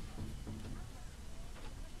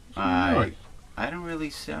 I don't really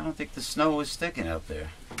see. I don't think the snow is sticking out there.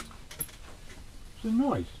 It's a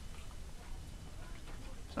noise.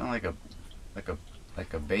 Sound like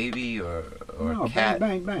a baby or No, a cat.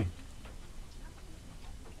 bang, bang, bang.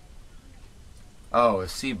 Oh, a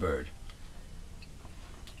seabird.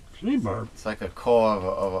 Seabird. It's like a call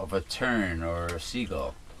of a tern or a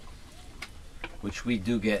seagull, which we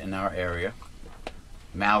do get in our area.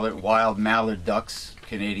 Mallard, wild mallard ducks,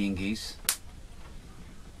 Canadian geese.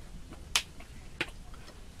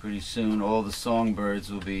 Pretty soon all the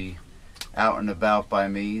songbirds will be out and about by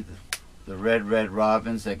me. The red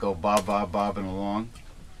robins that go bobbing along.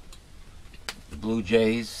 The blue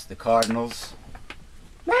jays, the cardinals.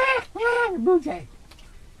 Blue jay.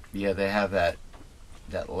 Yeah, they have that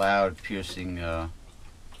loud, piercing that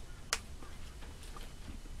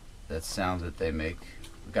sound that they make.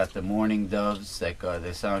 We got the mourning doves that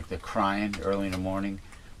they sound like they're crying early in the morning.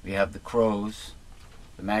 We have the crows,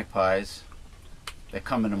 the magpies that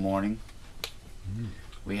come in the morning.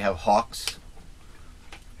 We have hawks.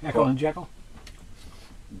 Heckle and Jekyll.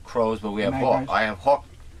 Crows, but we have I have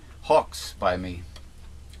hawks by me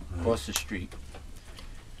across the street.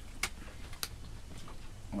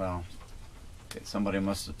 Well, somebody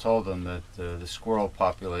must have told them that the squirrel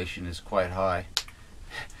population is quite high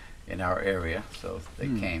in our area, so they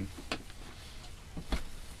came.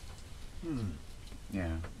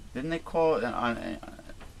 Yeah, didn't they call it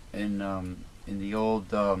in the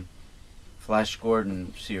old Flash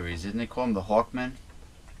Gordon series? Didn't they call him the Hawkmen?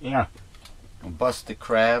 Yeah. And Buster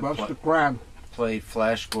Crab. Buster Crab Played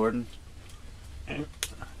Flash Gordon.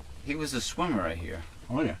 He was a swimmer, I hear.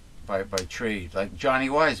 Oh yeah. By trade, like Johnny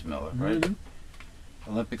Weissmuller, right?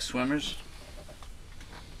 Olympic swimmers.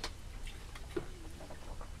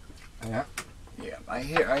 Yeah. Yeah, I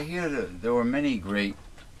hear that there were many great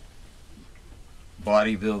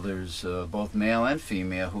bodybuilders, both male and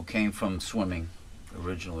female, who came from swimming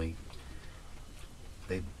originally.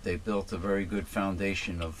 They built a very good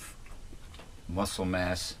foundation of muscle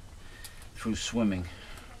mass through swimming.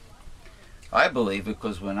 I believe it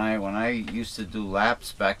because when I used to do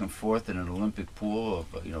laps back and forth in an Olympic pool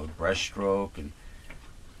of breaststroke, and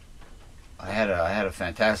I had a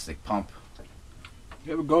fantastic pump.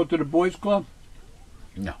 You ever go to the boys' club?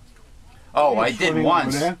 No. Oh, I did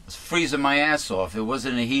once. I there? was freezing my ass off. It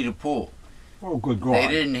wasn't a heated pool. Oh, good God. They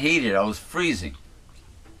didn't heat it. I was freezing.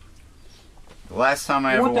 The last time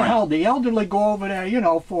I ever What the went. hell? The elderly go over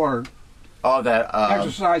there, for Oh, that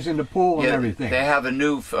exercise in the pool and yeah, everything. They have a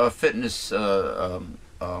new fitness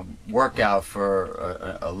workout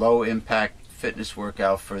for a low impact fitness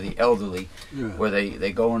workout for the elderly, where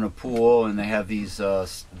they go in a pool and they have these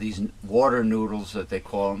water noodles that they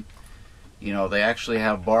call them. They actually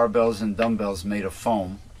have barbells and dumbbells made of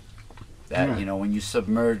foam that when you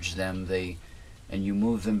submerge them and you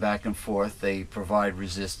move them back and forth, they provide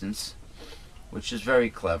resistance, which is very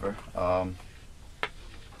clever.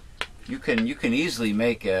 You can easily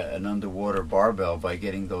make an underwater barbell by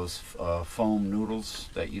getting those foam noodles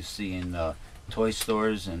that you see in toy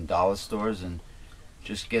stores and dollar stores, and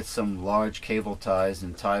just get some large cable ties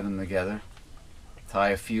and tie them together. Tie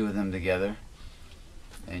a few of them together,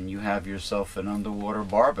 and you have yourself an underwater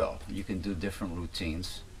barbell. You can do different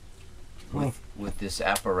routines with this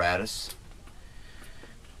apparatus.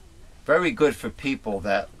 Very good for people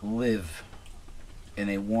that live in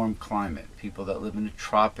a warm climate, people that live in the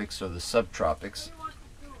tropics or the subtropics,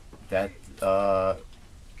 that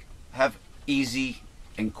have easy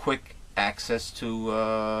and quick access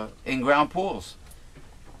to in-ground pools.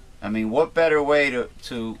 I mean, what better way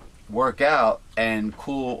to work out and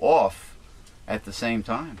cool off at the same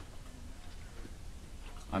time?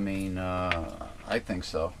 I mean, I think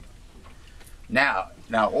so. Now,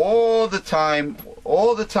 all the time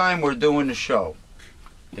we're doing the show,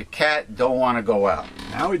 the cat don't want to go out.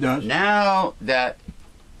 Now he does. Now that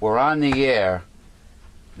we're on the air,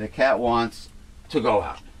 the cat wants to go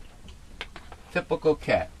out. Typical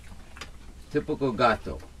cat. Typical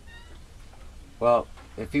gato. Well,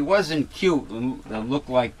 if he wasn't cute and looked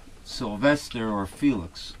like Sylvester or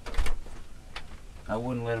Felix, I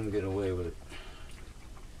wouldn't let him get away with it.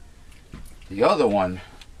 The other one,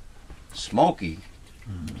 Smokey,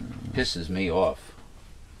 pisses me off.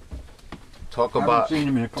 Talk about a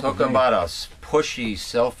pushy,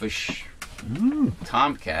 selfish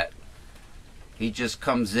tomcat. He just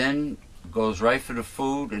comes in, goes right for the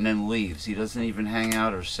food, and then leaves. He doesn't even hang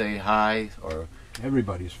out or say hi or.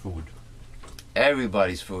 Everybody's food.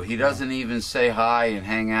 Everybody's food. He doesn't even say hi and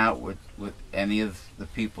hang out with any of the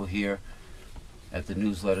people here at the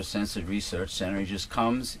Newsletter Censored Research Center. He just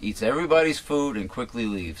comes, eats everybody's food, and quickly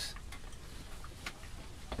leaves.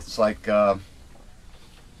 It's like the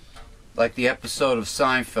episode of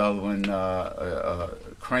Seinfeld when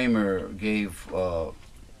Kramer gave a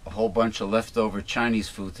whole bunch of leftover Chinese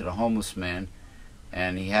food to the homeless man,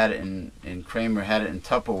 and he had it and Kramer had it in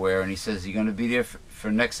Tupperware, and he says, "You going to be there for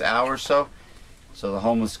next hour or so?" So the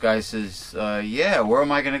homeless guy says, "Yeah, where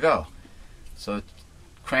am I going to go?" So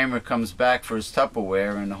Kramer comes back for his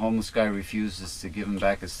Tupperware, and the homeless guy refuses to give him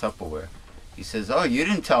back his Tupperware. He says, "Oh, you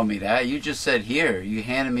didn't tell me that. You just said here. You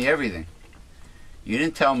handed me everything. You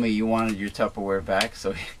didn't tell me you wanted your Tupperware back."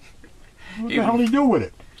 So what the hell did he do with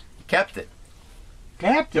it? Kept it.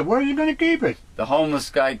 Kept it? Where are you going to keep it? The homeless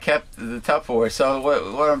guy kept the Tupperware. So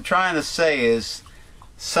what I'm trying to say is,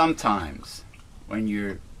 sometimes when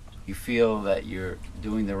you feel that you're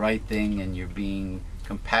doing the right thing and you're being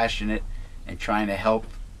compassionate and trying to help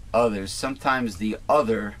others, sometimes the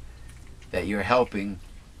other that you're helping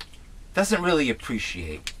doesn't really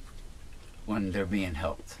appreciate when they're being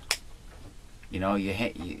helped. You know,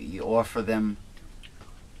 you offer them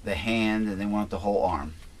the hand and they want the whole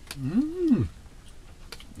arm.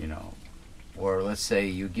 You know, or let's say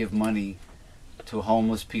you give money to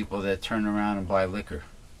homeless people that turn around and buy liquor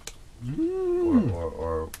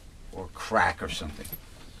or crack or something.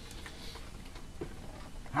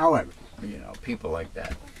 However, you know, people like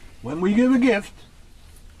that. When we give a gift,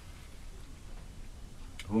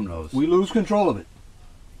 who knows? We lose control of it.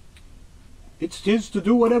 It's his to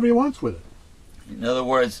do whatever he wants with it. In other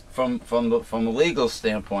words, from a legal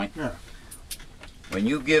standpoint, yeah. When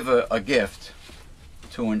you give a gift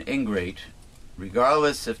to an ingrate,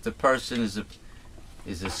 regardless if the person is a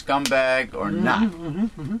scumbag or not,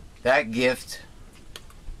 that gift,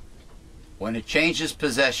 when it changes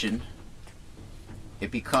possession,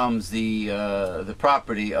 it becomes the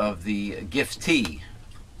property of the giftee,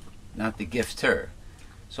 not the gifter.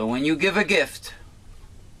 So when you give a gift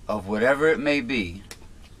of whatever it may be,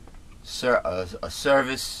 a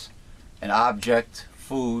service, an object,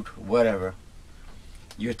 food, whatever,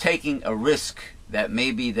 you're taking a risk that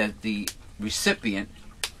maybe that the recipient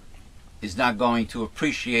is not going to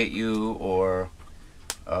appreciate you, or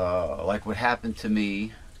like what happened to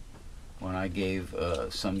me when I gave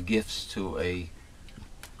some gifts to a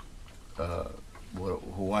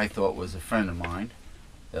who I thought was a friend of mine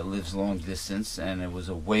that lives long distance, and it was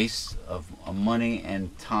a waste of money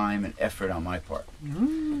and time and effort on my part,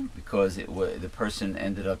 because the person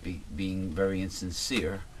ended up being very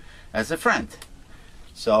insincere as a friend.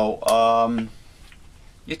 So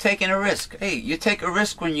you're taking a risk. Hey, you take a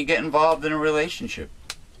risk when you get involved in a relationship.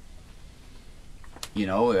 You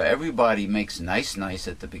know, everybody makes nice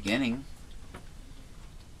at the beginning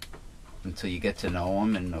until you get to know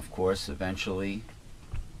them, and of course eventually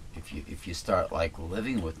if you start like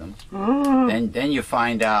living with them, then you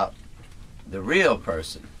find out the real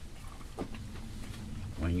person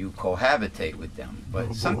when you cohabitate with them.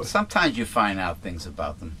 But sometimes you find out things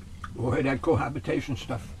about them. Boy, that cohabitation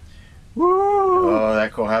stuff. Oh,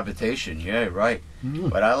 that cohabitation, yeah, right.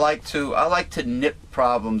 But I like to nip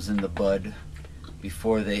problems in the bud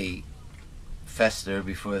before they fester,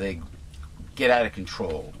 before they get out of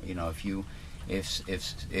control. You know,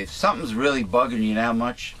 if something's really bugging you that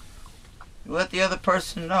much, you let the other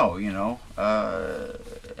person know, you know,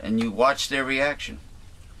 and you watch their reaction.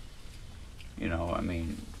 You know, I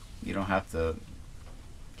mean, you don't have to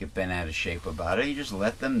get bent out of shape about it. You just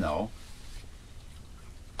let them know.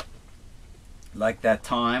 Like that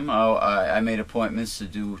time, I made appointments to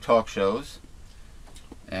do talk shows,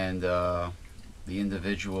 and the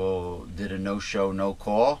individual did a no-show,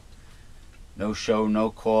 no-call. No show, no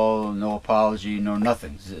call, no apology, no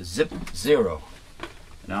nothing. Zip, zero.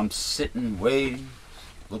 And I'm sitting, waiting,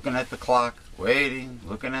 looking at the clock, waiting,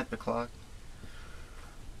 looking at the clock.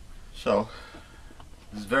 So,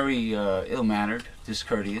 it's very ill-mannered,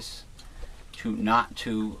 discourteous, not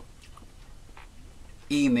to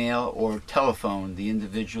email or telephone the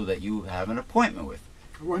individual that you have an appointment with.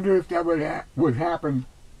 I wonder if that would happen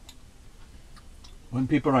when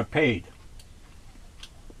people are paid.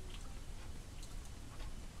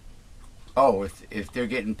 Oh, if they're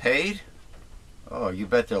getting paid? Oh, you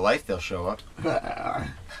bet their life they'll show up.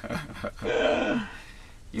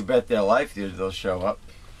 You bet their life they'll show up.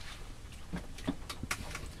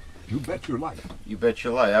 You bet your life. You bet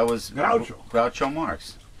your life. That was Groucho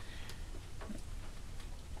Marx.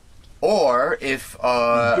 Or if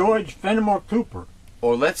George Fenimore Cooper.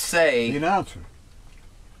 Or let's say the announcer.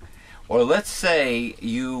 Or let's say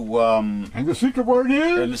you and the secret word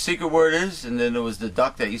is. And the secret word is, and then there was the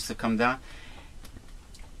duck that used to come down.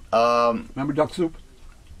 Remember duck soup?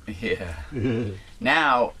 Yeah.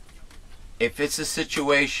 Now, if it's a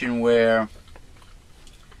situation where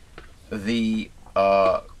a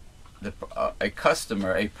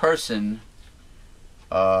customer, a person,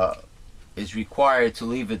 is required to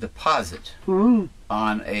leave a deposit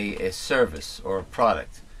on a service or a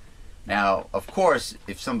product. Now, of course,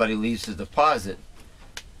 if somebody leaves a deposit,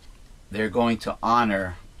 they're going to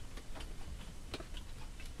honor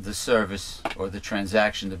the service or the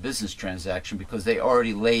transaction, the business transaction, because they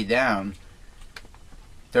already laid down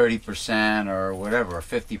 30% or whatever, or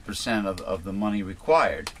 50% of the money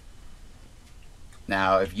required.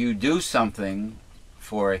 Now, if you do something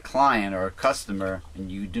for a client or a customer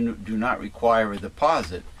and you do not require a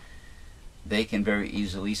deposit, they can very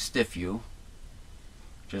easily stiff you,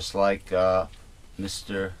 just like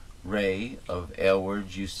Mr. Ray of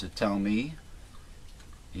Aylwards used to tell me.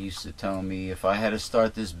 He used to tell me, if I had to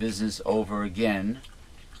start this business over again,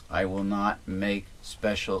 I will not make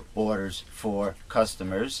special orders for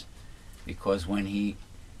customers, because when he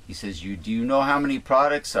says, do you know how many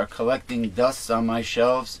products are collecting dust on my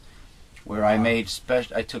shelves where I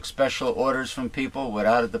took special orders from people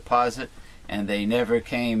without a deposit and they never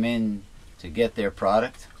came in to get their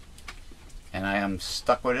product, and I am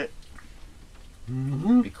stuck with it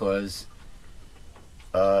because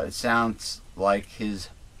it sounds like his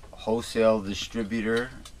wholesale distributor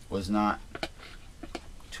was not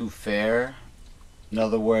too fair. In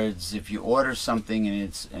other words, if you order something and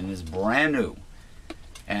it's brand new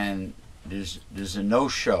and there's a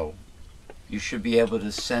no-show, you should be able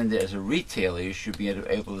to send it as a retailer. You should be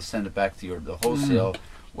able to send it back to the wholesale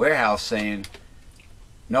warehouse saying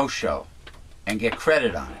no show, and get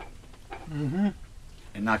credit on it,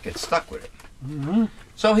 and not get stuck with it.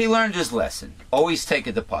 So he learned his lesson. Always take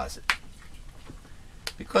a deposit,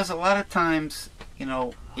 because a lot of times, you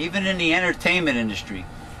know, even in the entertainment industry,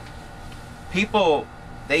 people,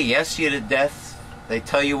 they yes you to death. They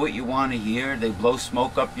tell you what you want to hear. They blow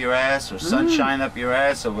smoke up your ass or sunshine up your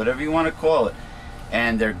ass or whatever you want to call it.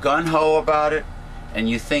 And they're gun-ho about it. And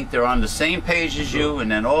you think they're on the same page as you. And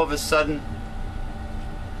then all of a sudden,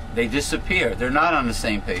 they disappear. They're not on the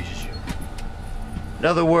same page as you. In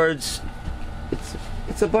other words,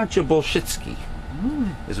 it's a bunch of bullshitski,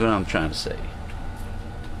 is what I'm trying to say.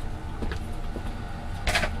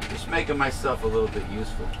 Just making myself a little bit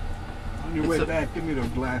useful. On your way back, give me those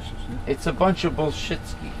glasses. Huh? It's a bunch of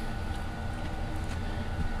bullshitski.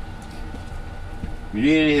 You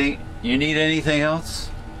need anything? You need anything else?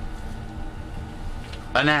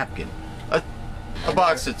 A napkin, a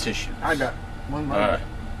box of tissue. I got one more. All right.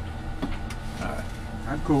 All right.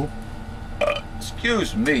 I'm cool.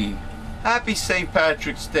 Excuse me. Happy St.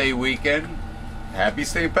 Patrick's Day weekend. Happy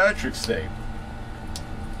St. Patrick's Day.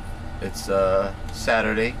 It's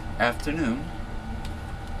Saturday afternoon,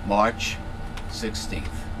 March 16th,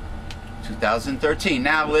 2013.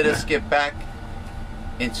 Now let us get back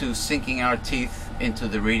into sinking our teeth into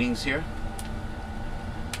the readings here.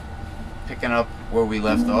 Picking up where we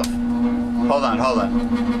left off. Hold on.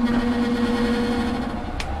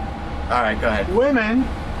 All right, go ahead. Women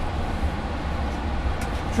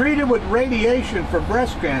treated with radiation for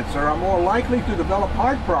breast cancer are more likely to develop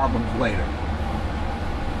heart problems later,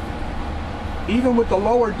 even with the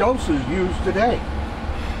lower doses used today.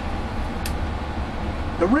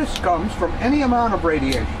 The risk comes from any amount of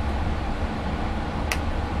radiation.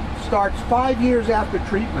 Starts 5 years after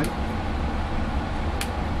treatment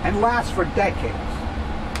and lasts for decades.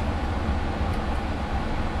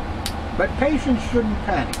 But patients shouldn't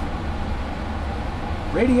panic.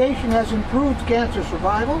 Radiation has improved cancer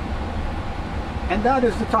survival, and that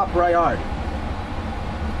is the top priority.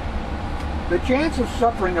 The chance of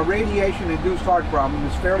suffering a radiation-induced heart problem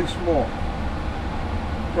is fairly small.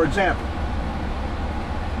 For example,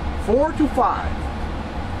 4 to 5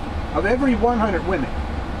 of every 100 women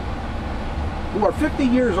who are 50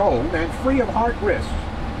 years old and free of heart risks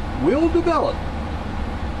will develop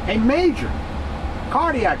a major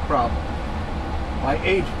cardiac problem by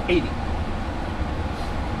age 80.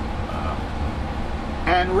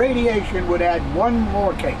 And radiation would add one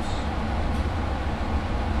more case.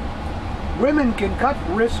 Women can cut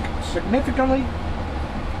risk significantly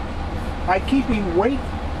by keeping weight,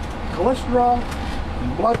 cholesterol,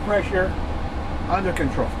 and blood pressure under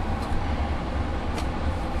control.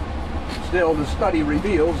 Still, the study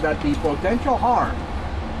reveals that the potential harm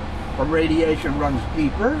from radiation runs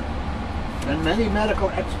deeper than many medical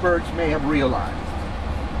experts may have realized,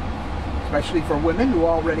 especially for women who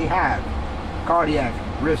already have cardiac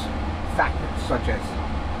risk factors such as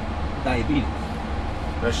diabetes.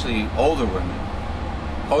 Especially older women,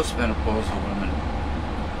 postmenopausal women.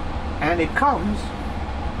 And it comes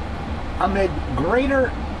amid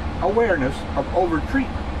greater awareness of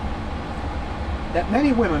overtreatment, that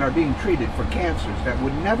many women are being treated for cancers that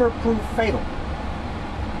would never prove fatal,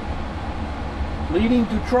 leading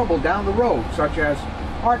to trouble down the road, such as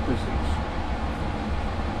heart disease.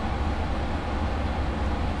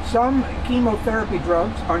 Some chemotherapy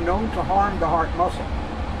drugs are known to harm the heart muscle,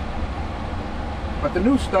 but the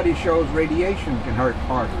new study shows radiation can hurt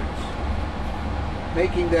arteries,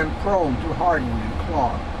 making them prone to harden and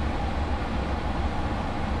clog.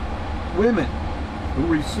 Women who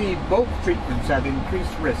receive both treatments have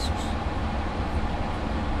increased risks.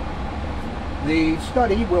 The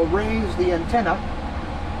study will raise the antenna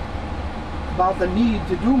about the need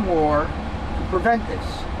to do more to prevent this.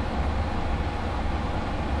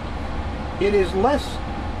 It is less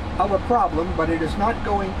of a problem, but it is not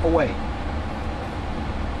going away.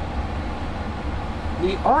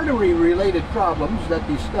 The artery-related problems that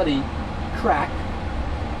the study tracked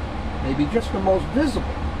may be just the most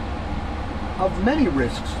visible of many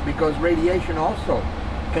risks, because radiation also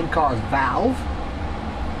can cause valve,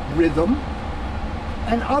 rhythm,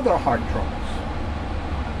 and other heart troubles.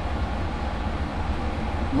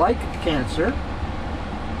 Like cancer,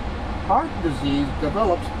 heart disease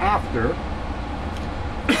develops after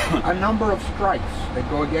a number of strikes that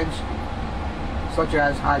go against you, such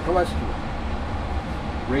as high cholesterol.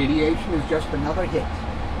 Radiation is just another hit.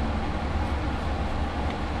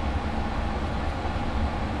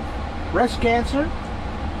 Breast cancer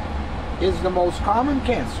is the most common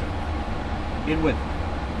cancer in women.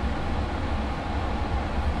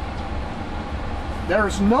 There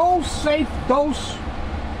is no safe dose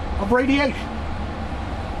of radiation.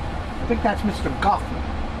 I think that's Mr. Goffman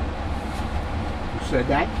who said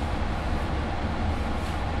that.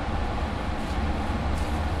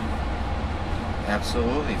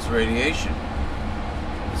 Absolutely, it's radiation.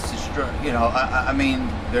 It's you know, I mean,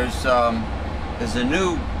 there's a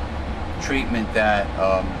new treatment that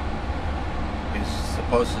is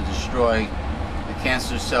supposed to destroy the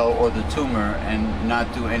cancer cell or the tumor and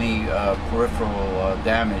not do any peripheral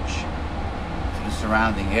damage to the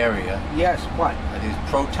surrounding area. Yes, what? I think it's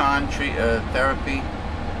proton therapy.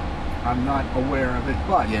 I'm not aware of it,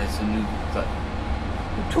 but yeah, it's a new. The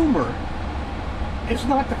tumor is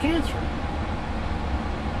not the cancer.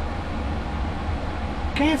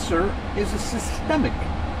 Cancer is a systemic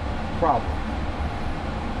problem.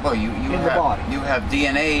 Well, you have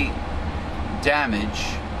DNA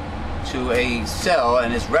damage to a cell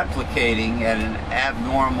and it's replicating at an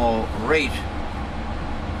abnormal rate.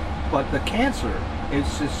 But the cancer is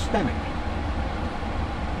systemic.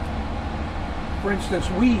 For instance,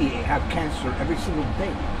 we have cancer every single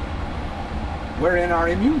day, wherein our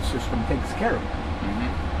immune system takes care of it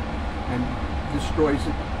and destroys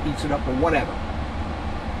it, eats it up, or whatever.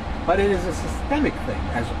 But it is a systemic thing,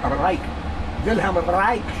 as Wilhelm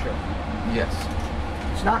Reich showed. Yes.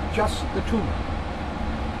 It's not just the tumor.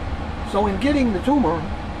 So in getting the tumor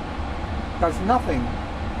does nothing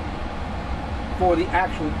for the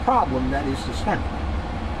actual problem that is systemic.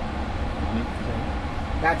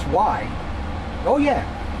 That's why, oh yeah,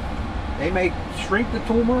 they may shrink the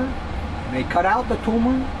tumor, they may cut out the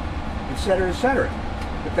tumor, etc., etc.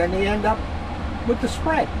 But then they end up with the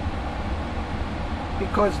spread,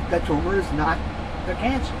 because the tumor is not the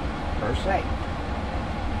cancer per se.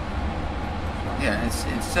 Yeah,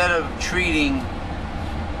 instead of treating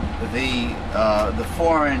the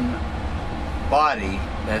foreign body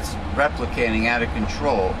that's replicating out of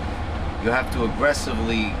control, you have to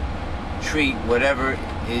aggressively treat whatever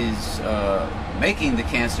is making the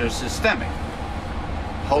cancer systemic,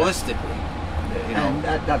 holistically. You know. And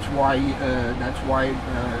that's why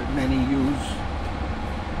many use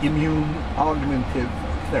immune augmentative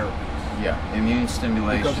therapies. Yeah, immune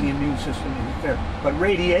stimulation. Because the immune system is there. But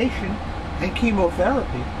radiation and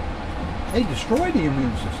chemotherapy They destroy the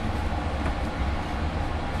immune system.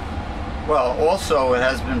 Well, also it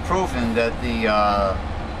has been proven that the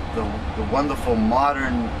wonderful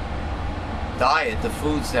modern diet, the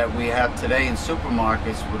foods that we have today in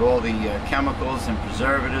supermarkets with all the chemicals and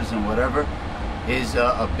preservatives and whatever, is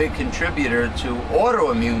a big contributor to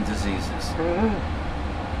autoimmune diseases.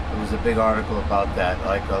 There was a big article about that,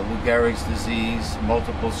 like Lou Gehrig's disease,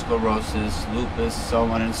 multiple sclerosis, lupus, so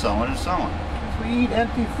on and so on and so on. We eat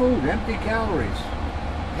empty food, empty calories,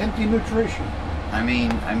 empty nutrition. I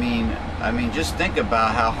mean, just think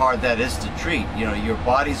about how hard that is to treat. You know, your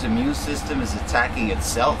body's immune system is attacking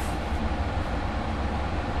itself.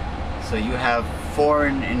 So you have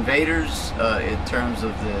foreign invaders in terms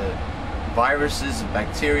of the viruses and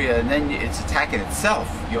bacteria, and then it's attacking itself,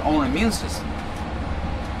 your own immune system.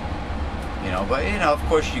 You know, but you know, of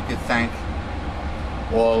course, you could thank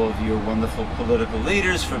all of your wonderful political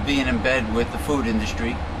leaders for being in bed with the food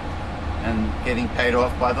industry and getting paid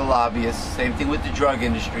off by the lobbyists. Same thing with the drug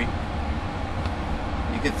industry.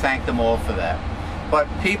 You could thank them all for that. But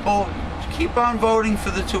people, keep on voting for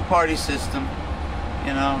the two-party system.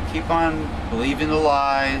 You know, keep on believing the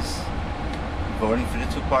lies, voting for the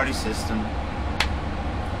two-party system,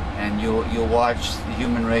 and you'll watch the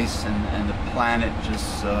human race and the planet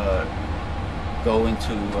just go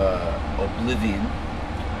into oblivion.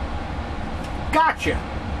 Gotcha!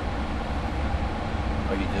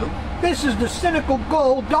 Oh, you do? This is the cynical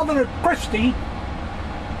goal Governor Christie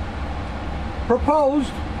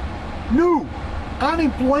proposed. New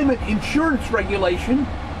unemployment insurance regulation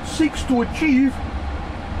seeks to achieve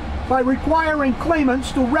by requiring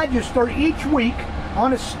claimants to register each week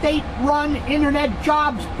on a state-run internet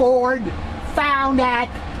jobs board found at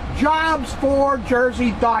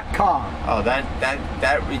jobsforjersey.com. Oh,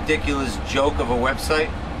 that ridiculous joke of a website?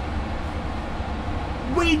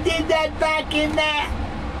 We did that back in the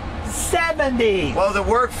 70s. Well, the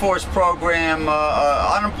workforce program,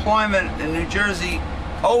 unemployment in New Jersey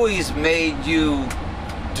always made you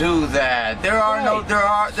do that. There are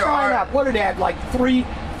Sign up. What did they have? Like three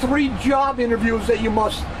job interviews that you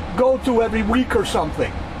must go to every week or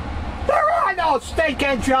something. There are no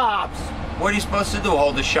stinking jobs. What are you supposed to do?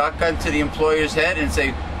 Hold a shotgun to the employer's head and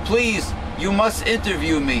say, please, you must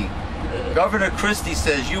interview me. Governor Christie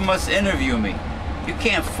says you must interview me. You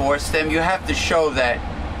can't force them. You have to show that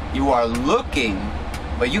you are looking,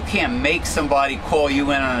 but you can't make somebody call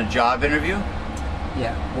you in on a job interview.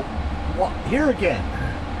 Yeah. Well, here again,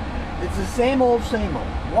 it's the same old, same old.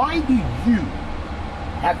 Why do you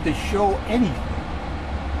have to show anything?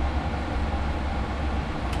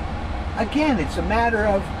 Again, it's a matter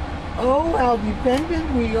of, oh, how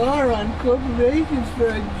dependent we are on corporations for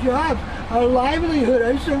a job, our livelihood,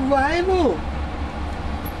 our survival.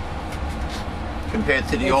 Compared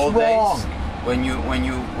to the old days, when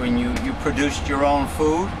you produced your own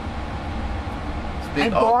food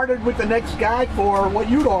and bartered with the next guy for what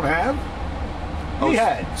you don't have.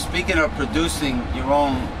 Speaking of producing your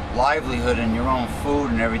own livelihood and your own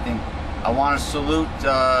food and everything, I want to salute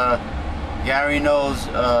Gary No's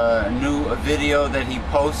new video that he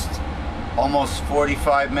posts, almost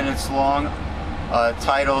 45 minutes long,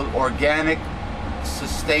 titled Organic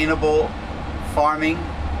Sustainable Farming,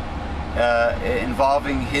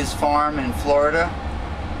 involving his farm in Florida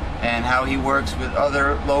and how he works with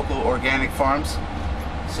other local organic farms.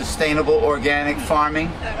 Sustainable organic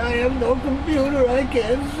farming. I have no computer, I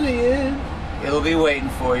can't see it. It'll be waiting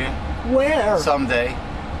for you. Where? Someday.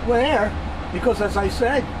 Where? Because as I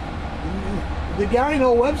said, the Gary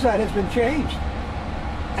No website has been changed.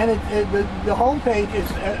 And the homepage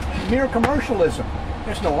is mere commercialism.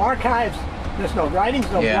 There's no archives, there's no writings,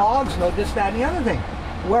 no blogs, no this, that, and the other thing.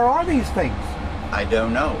 Where are these things? I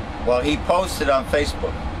don't know. Well, he posted on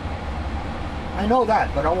Facebook. I know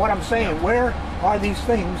that, but what I'm saying, where are these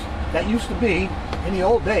things that used to be in the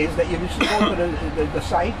old days that you used to go to the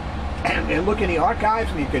site and look in the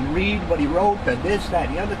archives and you can read what he wrote, this, that,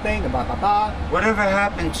 and the other thing, blah, blah, blah. Whatever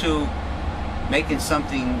happened to making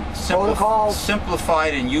something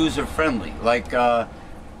simplified and user-friendly, like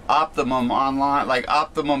Optimum Online, like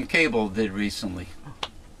Optimum Cable did recently?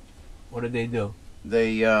 What did they do?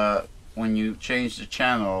 They, when you change the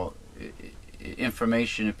channel,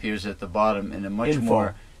 information appears at the bottom in a much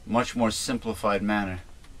more simplified manner.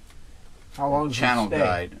 How long does channel it stay?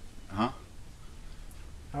 guide, huh?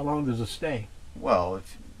 How long does it stay? Well,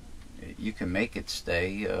 if you can make it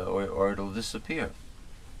stay, or it'll disappear.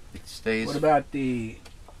 It stays. What about the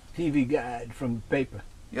TV guide from paper?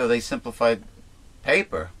 They simplified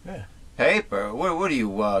paper. Yeah. Paper. What are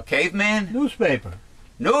you, caveman? Newspaper.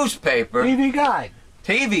 Newspaper. TV guide.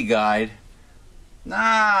 TV guide. No,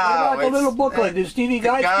 What about the little booklet? Is Stevie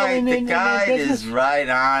Guide still in the guide business? is right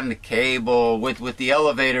on the cable with the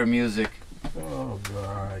elevator music. Oh,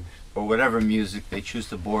 God. Or whatever music they choose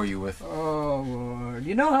to bore you with. Oh, Lord.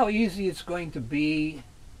 You know how easy it's going to be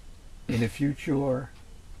in the future?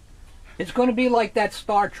 It's going to be like that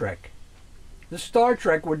Star Trek. The Star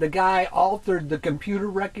Trek where the guy altered the computer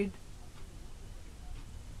record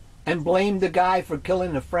and blamed the guy for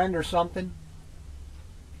killing a friend or something.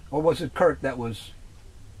 Or was it Kirk that was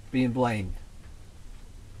being blamed?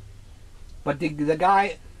 But the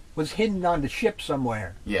guy was hidden on the ship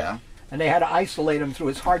somewhere. Yeah. And they had to isolate him through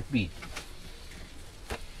his heartbeat.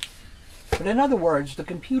 But in other words, the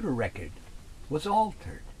computer record was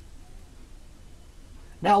altered.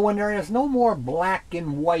 Now, when there is no more black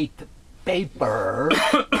and white paper,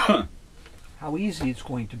 how easy it's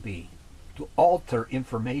going to be to alter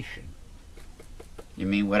information. You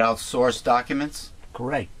mean without source documents?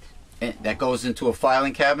 Correct. And that goes into a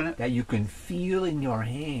filing cabinet? That you can feel in your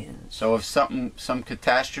hands. So if some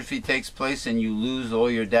catastrophe takes place and you lose all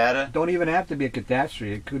your data? Don't even have to be a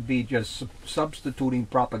catastrophe. It could be just substituting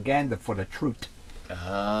propaganda for the truth.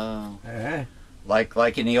 Oh.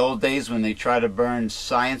 Like in the old days when they try to burn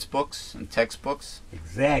science books and textbooks?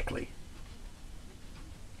 Exactly.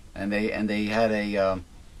 And they had they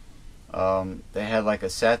had like a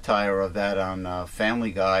satire of that on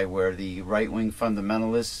Family Guy, where the right-wing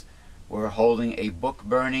fundamentalists were holding a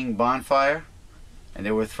book-burning bonfire, and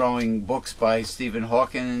they were throwing books by Stephen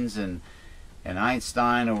Hawking and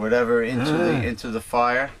Einstein or whatever into the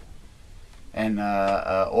fire, and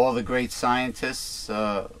all the great scientists,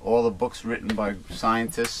 all the books written by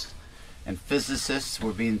scientists and physicists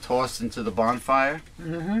were being tossed into the bonfire.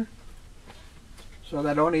 Mm-hmm. So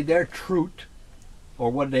that only their truth,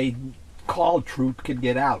 or what they call truth, can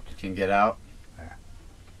get out. Can get out.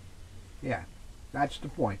 Yeah, that's the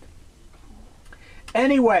point.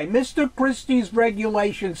 Anyway, Mr. Christie's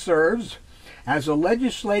regulation serves as a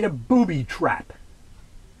legislative booby trap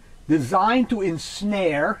designed to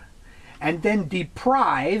ensnare and then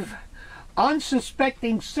deprive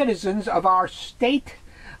unsuspecting citizens of our state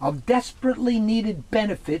of desperately needed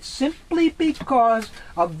benefits simply because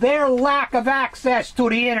of their lack of access to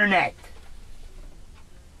the internet.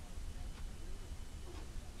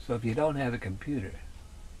 So if you don't have a computer,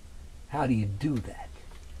 how do you do that?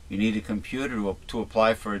 You need a computer to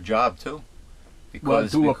apply for a job too.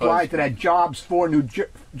 Because apply to that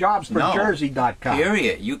jobsforjersey.com.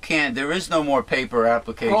 Period. You can't. There is no more paper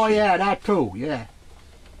application. Oh yeah, that too. Yeah.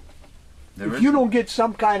 If you don't get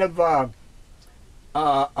some kind of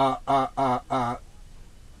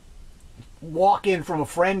walk in from a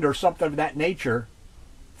friend or something of that nature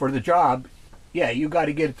for the job, yeah, you got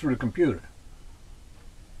to get it through the computer.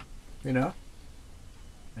 You know,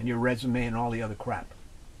 and your resume and all the other crap.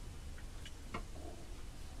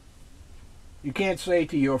 You can't say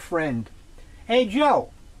to your friend, "Hey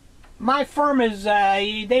Joe, my firm is,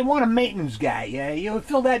 they want a maintenance guy. You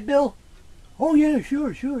fill that bill?" "Oh yeah,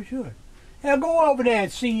 sure. Yeah, go over there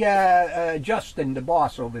and see Justin, the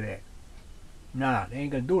boss over there." Nah, they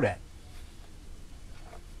ain't gonna do that.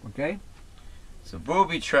 Okay? It's a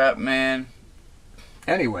booby trap, man.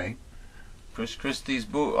 Anyway. Christie's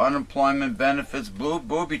unemployment benefits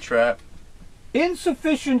booby trap.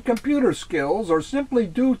 Insufficient computer skills or simply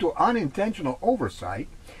due to unintentional oversight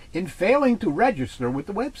in failing to register with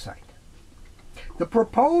the website. The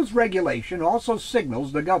proposed regulation also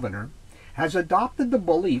signals the governor has adopted the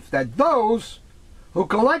belief that those who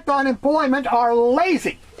collect unemployment are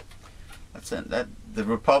lazy. That's it. The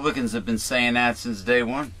Republicans have been saying that since day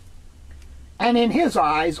one. And in his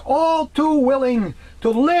eyes, all too willing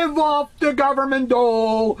to live off the government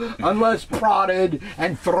dole unless prodded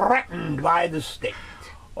and threatened by the state.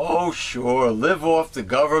 Oh, sure. Live off the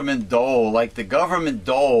government dole. Like the government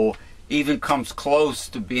dole even comes close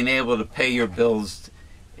to being able to pay your bills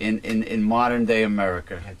in modern day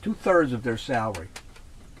America. Yeah, 2/3 of their salary.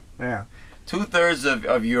 Yeah. 2/3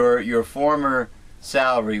 of your former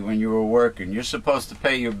salary when you were working. You're supposed to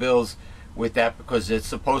pay your bills with that because it's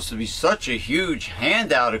supposed to be such a huge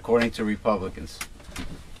handout according to Republicans.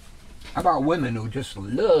 How about women who just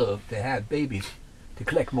love to have babies to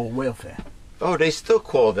collect more welfare? Oh, they still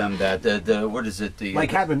call them that. What is it?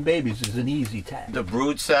 Like having babies is an easy task. The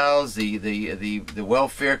brood sows, the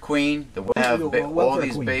welfare queen, have all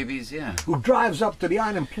these queen, babies, yeah. Who drives up to the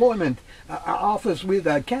unemployment office with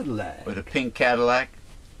a Cadillac. With a pink Cadillac.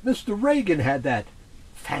 Mr. Reagan had that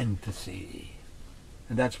fantasy.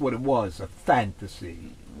 And that's what it was, a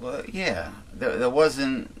fantasy. Well, yeah. It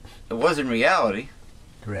wasn't reality.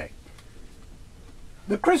 Correct.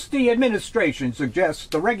 The Christie administration suggests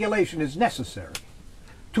the regulation is necessary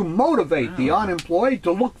to motivate the unemployed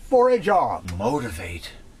to look for a job.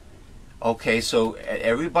 Motivate. Okay, so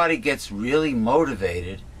everybody gets really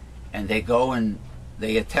motivated, and they go and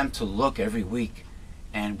they attempt to look every week.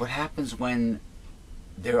 And what happens when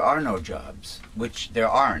there are no jobs, which there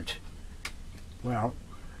aren't? Well,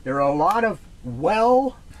 there are a lot of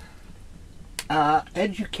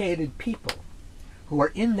educated people who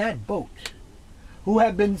are in that boat, who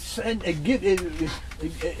have been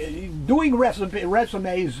doing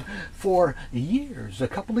resumes for years, a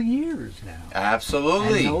couple of years now.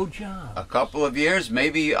 Absolutely. And no job. A couple of years,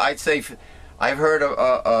 maybe. I'd say I've heard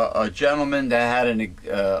a gentleman that had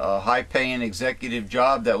a high-paying executive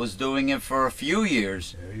job that was doing it for a few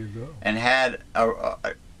years. There you go. And had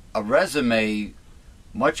a resume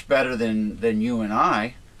much better than you and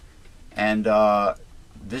I. And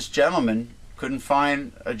this gentleman couldn't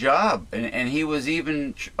find a job, and he was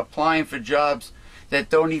even applying for jobs that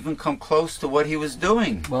don't even come close to what he was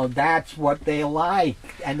doing. Well, that's what they like,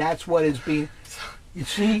 and that's what is being. You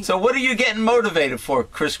see. So what are you getting motivated for,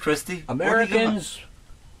 Christie? Americans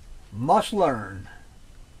must learn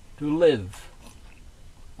to live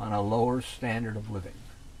on a lower standard of living.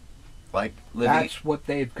 Like living. That's what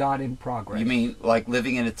they've got in progress. You mean like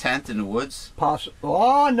living in a tent in the woods?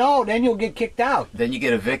 Oh no! Then you'll get kicked out. Then you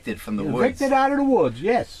get evicted from the woods. Evicted out of the woods,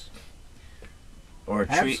 yes. Or a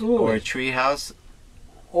tree, absolutely. or a tree house,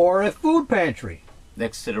 or a food pantry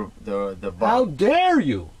next to the bar. How dare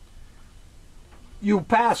you? You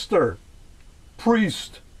pastor,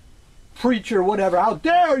 priest, preacher, whatever. How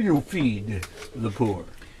dare you feed the poor?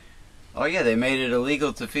 Oh yeah, they made it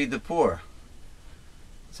illegal to feed the poor.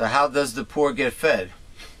 So how does the poor get fed?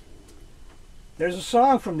 There's a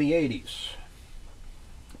song from the 80s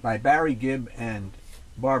by Barry Gibb and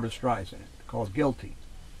Barbra Streisand called Guilty.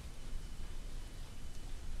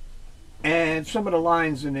 And some of the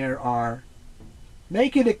lines in there are,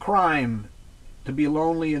 make it a crime to be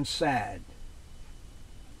lonely and sad.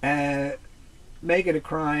 And make it a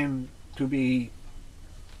crime to be,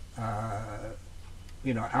 out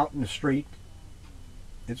in the street,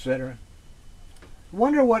 etc.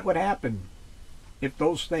 Wonder what would happen if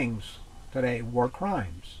those things today were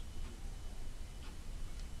crimes.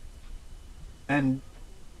 And,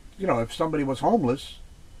 if somebody was homeless,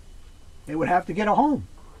 they would have to get a home.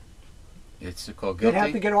 It's called guilty? They'd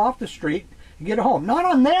have to get off the street and get a home. Not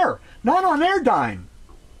on their dime.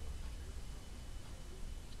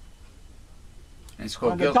 It's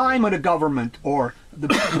called on guilty. The dime of the government or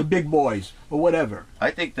the big boys or whatever.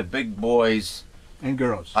 I think the big boys and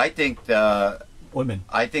girls. I think the women.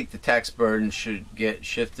 I think the tax burden should get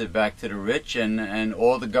shifted back to the rich, and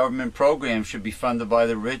all the government programs should be funded by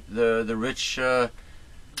the rich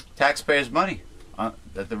taxpayers' money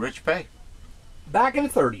that the rich pay. Back in the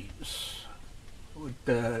 30s, with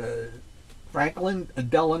Franklin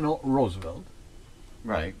Delano Roosevelt,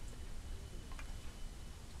 right?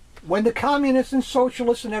 When the communists and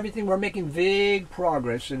socialists and everything were making big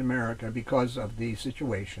progress in America because of the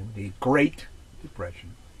situation, the Great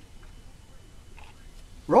Depression,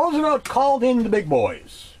 Roosevelt called in the big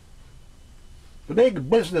boys, the big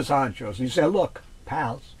business honchos. He said, look,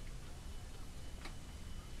 pals,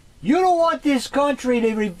 you don't want this country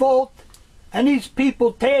to revolt and these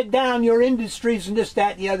people tear down your industries and this,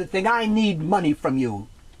 that, and the other thing. I need money from you.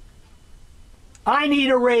 I need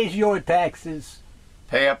to raise your taxes.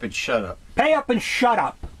 Pay up and shut up. Pay up and shut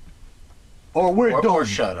up. Or we're doomed. Or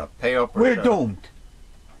shut up. Pay up or we're shut doomed. Up.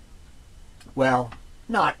 Well,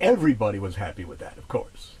 not everybody was happy with that, of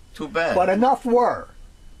course. Too bad. But enough were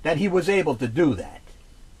that he was able to do that.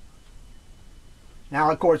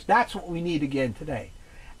 Now, of course, that's what we need again today.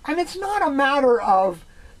 And it's not a matter of,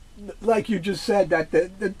 like you just said, that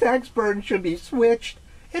the tax burden should be switched.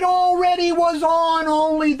 It already was on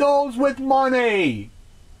only those with money.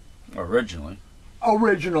 Originally.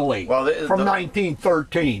 Well, from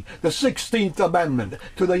 1913, the 16th Amendment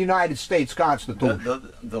to the United States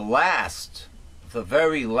Constitution. The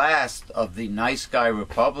very last of the nice guy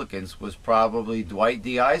Republicans was probably Dwight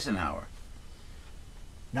D. Eisenhower.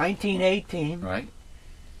 1918. Right.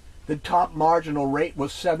 The top marginal rate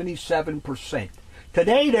was 77%.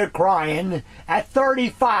 Today they're crying at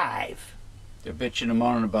 35. They're bitching and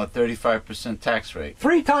moaning about 35% tax rate.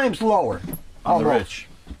 3 times lower. On the rich.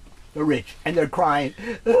 The rich. And they're crying,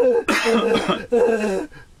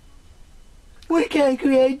 we can't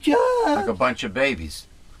create jobs. Like a bunch of babies.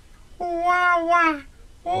 Well,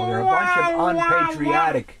 they're a bunch of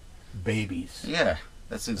unpatriotic babies. Yeah,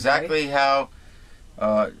 that's exactly how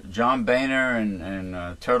John Boehner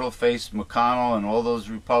and Turtle-Faced McConnell and all those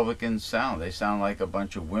Republicans sound. They sound like a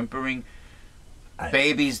bunch of whimpering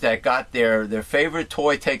babies that got their favorite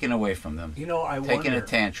toy taken away from them. You know, taking a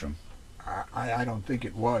tantrum. I don't think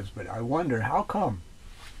it was, but I wonder how come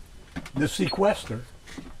the sequester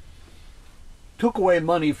took away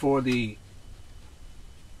money for the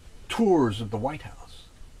tours of the White House,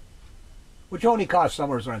 which only cost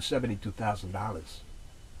somewhere around $72,000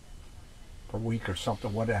 per week or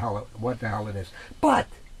something. What the hell it is? But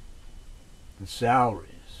the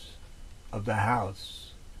salaries of the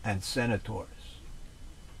House and senators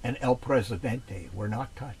and El Presidente were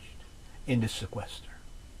not touched in the sequester.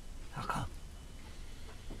 How come?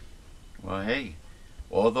 Well, hey,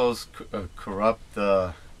 all those corrupt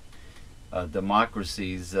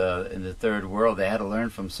democracies in the third world, they had to learn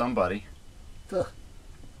from somebody.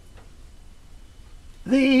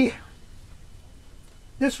 This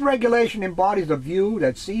regulation embodies a view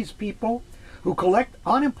that sees people who collect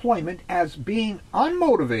unemployment as being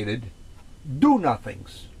unmotivated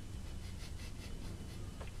do-nothings.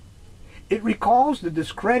 It recalls the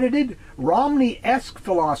discredited Romney-esque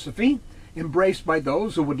philosophy embraced by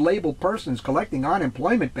those who would label persons collecting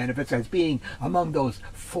unemployment benefits as being among those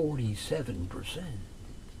 47%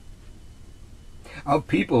 of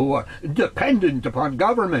people who are dependent upon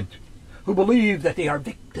government, who believe that they are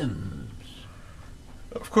victims.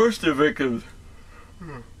 Of course they're victims.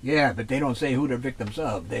 Yeah, but they don't say who they're victims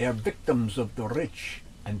of. They are victims of the rich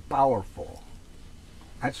and powerful.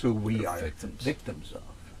 That's who we are victims of.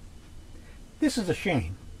 This is a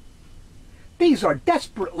shame. These are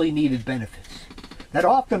desperately needed benefits that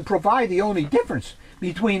often provide the only difference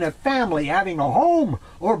between a family having a home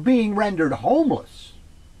or being rendered homeless.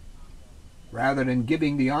 Rather than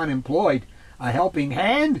giving the unemployed a helping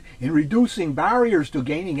hand in reducing barriers to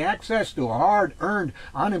gaining access to hard-earned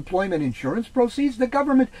unemployment insurance proceeds, the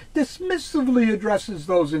government dismissively addresses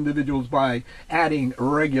those individuals by adding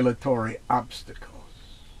regulatory obstacles.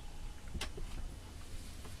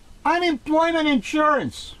 Unemployment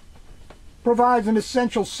insurance provides an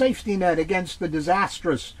essential safety net against the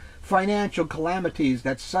disastrous financial calamities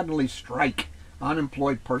that suddenly strike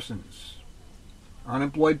unemployed persons.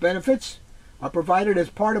 Unemployed benefits are provided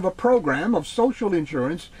as part of a program of social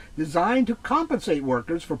insurance designed to compensate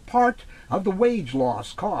workers for part of the wage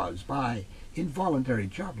loss caused by involuntary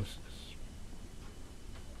joblessness.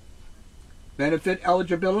 Benefit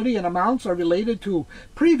eligibility and amounts are related to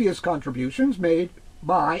previous contributions made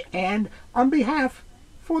by and on behalf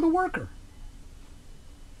for the worker.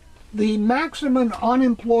 The maximum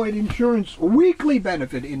unemployed insurance weekly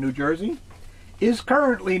benefit in New Jersey is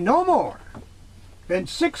currently no more than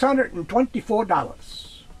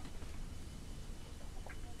 $624.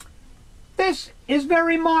 This is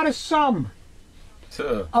very modest sum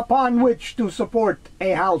upon which to support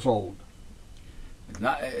a household.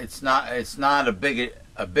 It's not a big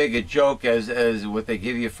a joke as what they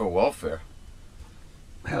give you for welfare.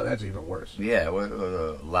 Hell, that's even worse. Yeah,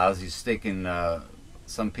 lousy sticking.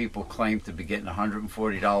 Some people claim to be getting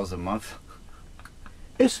 $140 a month.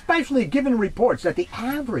 Especially given reports that the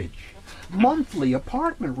average monthly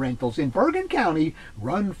apartment rentals in Bergen County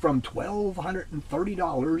run from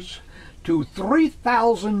 $1,230 to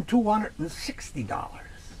 $3,260.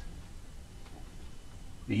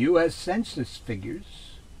 The U.S. Census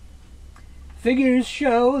figures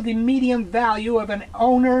show the median value of an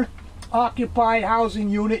owner-occupied housing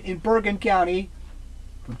unit in Bergen County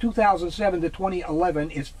from 2007 to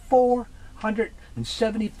 2011 is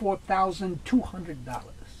 $474,200.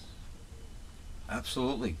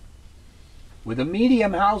 Absolutely. With a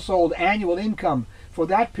median household annual income for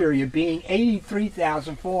that period being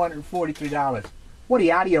 $83,443. What, are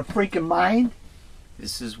you out of your freaking mind?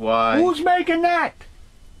 This is why... Who's making that?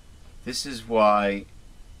 This is why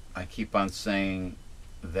I keep on saying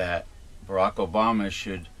that Barack Obama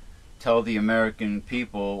should tell the American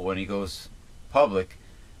people when he goes public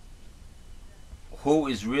who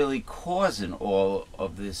is really causing all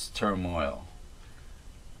of this turmoil.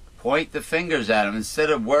 Point the fingers at him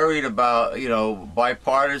instead of worried about,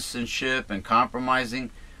 bipartisanship and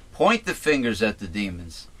compromising. Point the fingers at the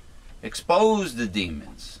demons. Expose the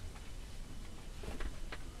demons.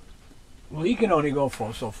 Well, he can only go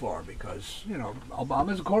so far because,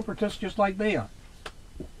 Obama's a corporatist just like they are.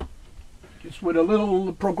 Just with a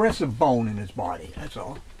little progressive bone in his body, that's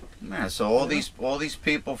all. Yeah, so all these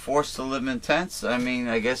people forced to live in tents. I mean,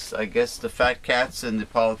 I guess the fat cats and the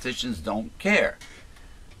politicians don't care.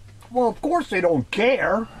 Well, of course they don't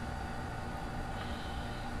care.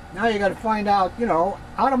 Now you got to find out,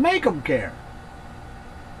 how to make them care.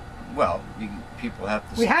 Well, people have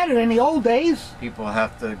to. We had it in the old days. People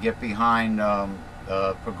have to get behind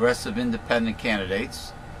progressive independent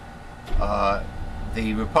candidates.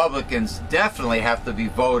 The Republicans definitely have to be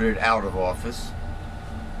voted out of office.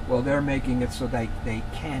 Well, they're making it so they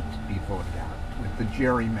can't be voted out with the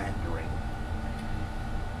gerrymandering.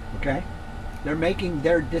 Okay? They're making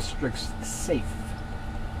their districts safe.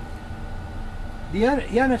 Do you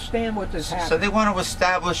understand what this happens? So they want to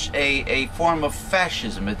establish a form of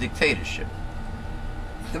fascism, a dictatorship.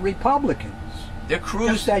 The Republicans, They're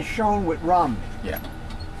cruising. just as shown with Romney, Yeah.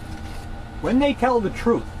 when they tell the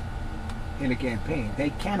truth in a campaign, they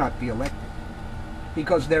cannot be elected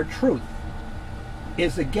because their truth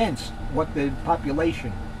is against what the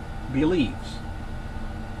population believes.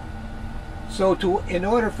 So in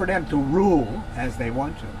order for them to rule as they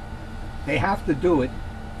want to, they have to do it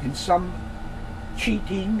in some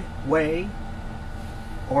cheating way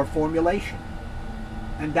or formulation.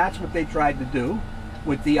 And that's what they tried to do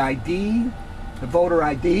with the ID, the voter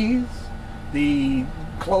IDs, the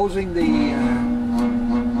closing the,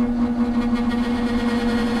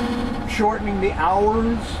 shortening the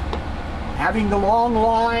hours, having the long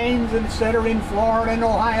lines, etc. in Florida and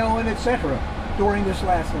Ohio and etc. during this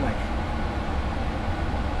last election.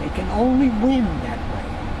 They can only win that way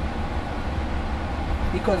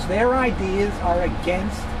because their ideas are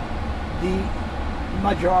against the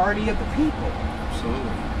majority of the people.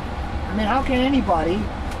 Absolutely. I mean, how can anybody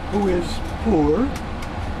who is poor,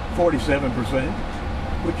 47%,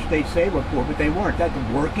 which they say were poor, but they weren't. That's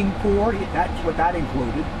working poor. That's what that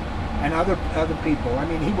included, and other people. I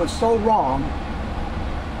mean, he was so wrong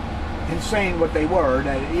in saying what they were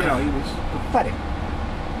that he was pathetic.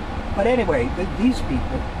 But anyway, these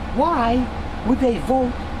people, why would they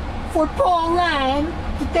vote for Paul Ryan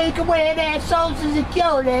to take away their Social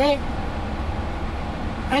Security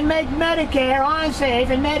and make Medicare unsafe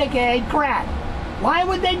and Medicaid crap? Why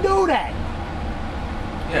would they do that?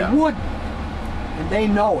 Yeah. They wouldn't. And they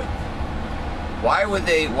know it. Why would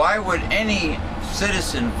any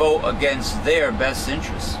citizen vote against their best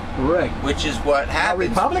interests? Correct. Which is what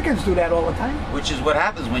happens. Republicans do that all the time. Which is what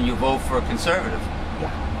happens when you vote for a conservative.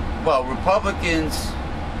 Yeah. Well, Republicans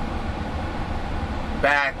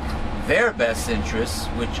back their best interests,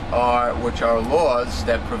 which are laws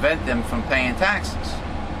that prevent them from paying taxes,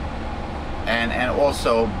 and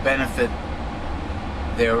also benefit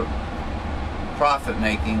their profit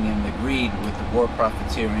making and the greed with the war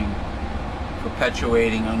profiteering,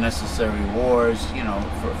 perpetuating unnecessary wars,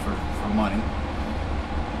 for money.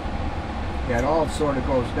 Yeah, it all sort of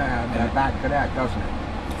goes down back to that, doesn't it?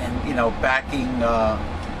 And backing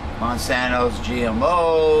Monsanto's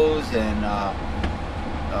GMOs and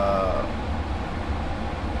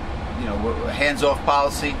hands-off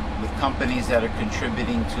policy with companies that are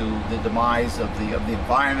contributing to the demise of the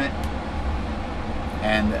environment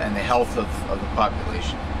and the health of the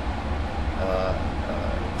population.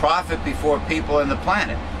 Profit before people and the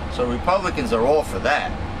planet. So Republicans are all for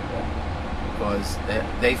that because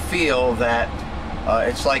they feel that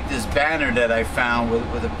it's like this banner that I found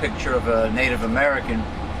with a picture of a Native American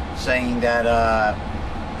saying that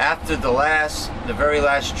after the very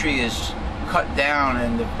last tree is cut down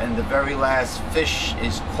and the very last fish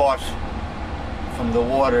is caught from the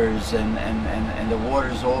waters and the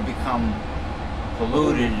waters all become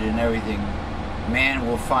polluted and everything, man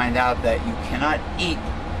will find out that you cannot eat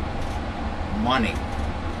money.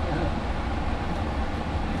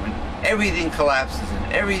 When everything collapses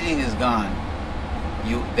and everything is gone,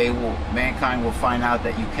 mankind will find out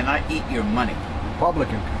that you cannot eat your money.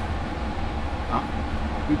 Republican kind. Huh?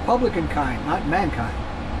 Republican kind, not mankind.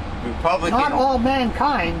 Republican. Not all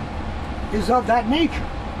mankind is of that nature.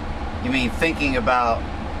 You mean thinking about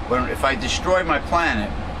if I destroy my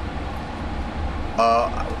planet,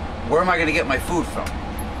 where am I going to get my food from?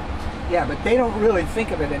 Yeah, but they don't really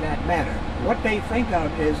think of it in that manner. What they think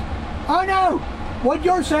of is, oh no, what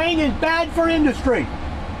you're saying is bad for industry.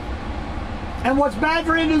 And what's bad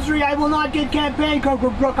for industry, I will not get campaign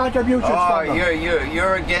contributions from them.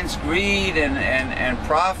 You're against greed and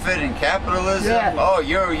profit and capitalism. Yeah. Oh,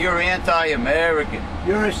 you're anti-American.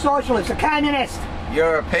 You're a socialist, a communist.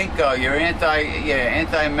 You're a pinko. You're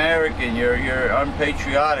anti-American. You're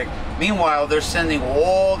unpatriotic. Meanwhile, they're sending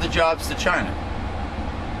all the jobs to China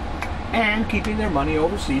and keeping their money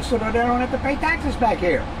overseas so that they don't have to pay taxes back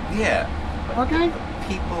here. Yeah. Okay.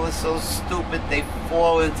 People are so stupid. They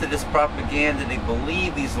fall into this propaganda. They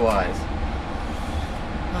believe these lies.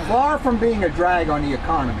 Far from being a drag on the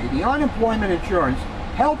economy, the unemployment insurance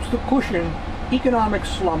helps to cushion economic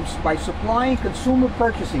slumps by supplying consumer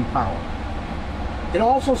purchasing power. It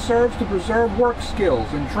also serves to preserve work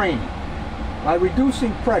skills and training by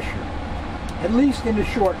reducing pressure, at least in the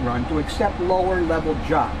short run, to accept lower-level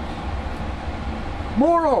jobs.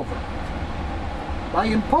 Moreover, by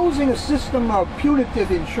imposing a system of punitive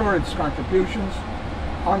insurance contributions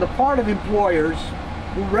on the part of employers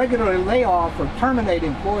who regularly lay off or terminate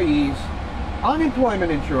employees,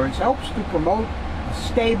 unemployment insurance helps to promote a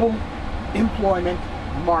stable employment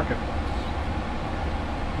marketplace.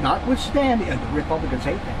 Notwithstanding, and the Republicans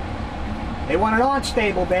hate that. They want it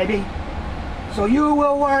unstable, baby. So you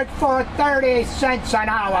will work for 30 cents an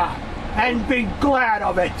hour and be glad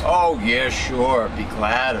of it. Oh, yeah, sure. Be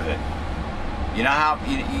glad of it. You know how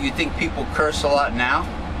you think people curse a lot now?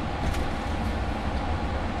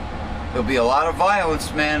 There'll be a lot of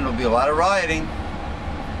violence, man. There'll be a lot of rioting.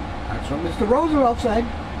 That's what Mr. Roosevelt said.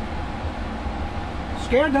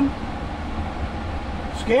 Scared them.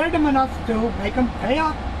 Scared them enough to make them pay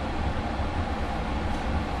up.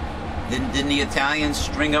 Didn't the Italians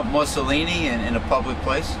string up Mussolini in a public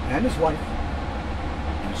place? And his wife.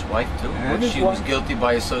 And his wife, too? And She was guilty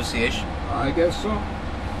by association? I guess so.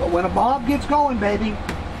 But when a mob gets going, baby,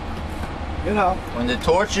 you know, when the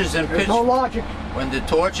torches and there's no logic. When the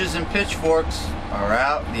torches and pitchforks are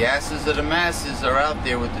out, the asses of the masses are out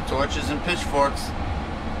there with the torches and pitchforks.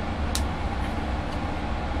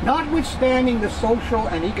 Notwithstanding the social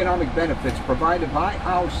and economic benefits provided by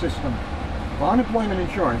our system of unemployment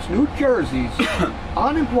insurance, New Jersey's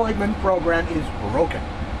unemployment program is broken.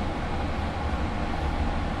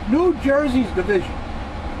 New Jersey's division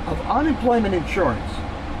of unemployment insurance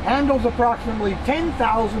handles approximately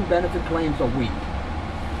 10,000 benefit claims a week.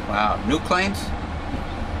 Wow. New claims?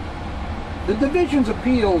 The division's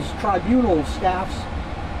appeals tribunal staffs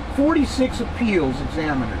 46 appeals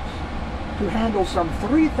examiners to handle some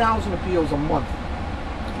 3,000 appeals a month.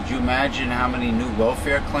 Could you imagine how many new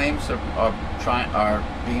welfare claims are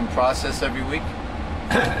being processed every week?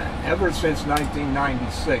 Ever since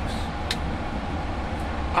 1996,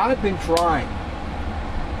 I've been trying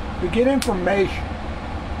to get information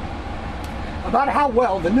about how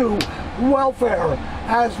well the new welfare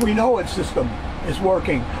as we know it system is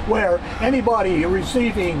working, where anybody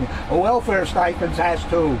receiving welfare stipends has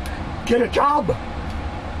to get a job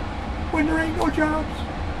when there ain't no jobs.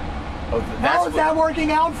 Oh, How is that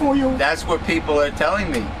working out for you? That's what people are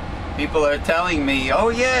telling me. People are telling me, oh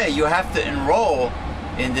yeah, you have to enroll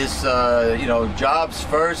in this, jobs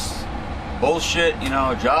first bullshit,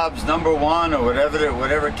 jobs number one, or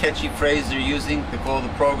whatever catchy phrase they're using to call the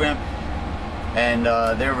program. And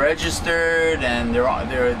they're registered, and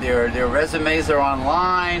their resumes are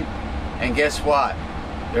online, and guess what?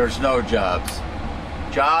 There's no jobs.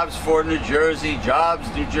 Jobs for New Jersey, jobs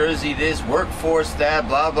New Jersey this, workforce that,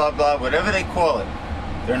 blah blah blah, whatever they call it.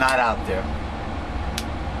 They're not out there.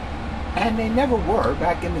 And they never were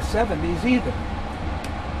back in the 70s either.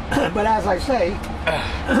 But as I say,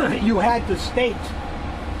 you had to state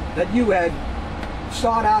that you had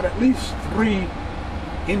sought out at least 3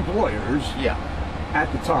 employers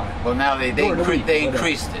at the time. Well, now they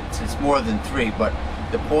increased it. It's more than 3, but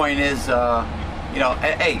the point is,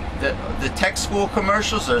 hey, the tech school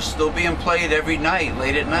commercials are still being played every night,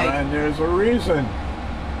 late at night. And there's a reason.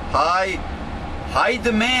 High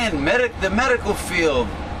demand, the medical field,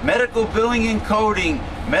 medical billing and coding,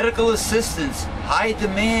 medical assistants, high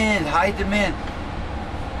demand.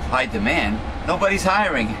 Nobody's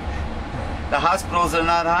hiring. The hospitals are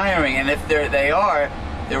not hiring, and if they are,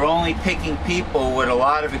 they're only picking people with a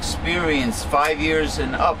lot of experience, 5 years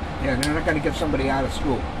and up. Yeah, they're not going to get somebody out of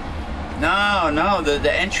school. No,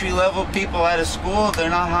 the entry-level people out of school, they're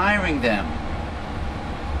not hiring them.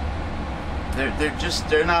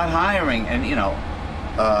 They're not hiring. And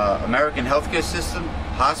American healthcare system,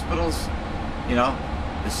 hospitals,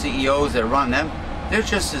 the CEOs that run them, they're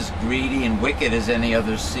just as greedy and wicked as any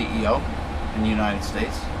other CEO in the United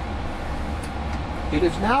States. It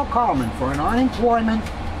is now common for an unemployment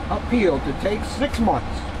appeal to take 6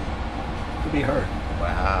 months to be heard.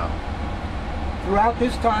 Wow. Throughout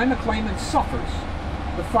this time, a claimant suffers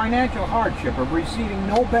the financial hardship of receiving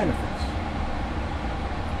no benefits.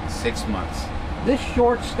 6 months. This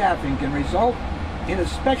short staffing can result in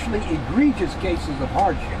especially egregious cases of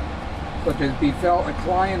hardship, such as befell a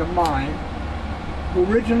client of mine who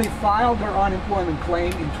originally filed her unemployment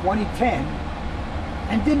claim in 2010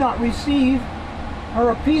 and did not receive her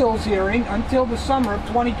appeals hearing until the summer of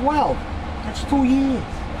 2012. That's 2 years.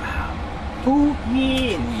 Wow. 2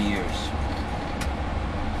 years. 2 years.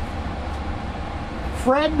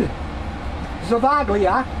 Fred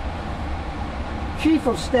Zavaglia, Chief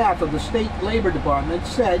of Staff of the State Labor Department,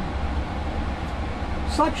 said,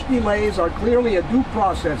 "Such delays are clearly a due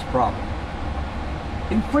process problem,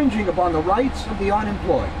 infringing upon the rights of the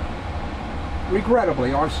unemployed.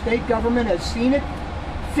 Regrettably, our state government has seen it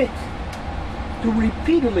fit to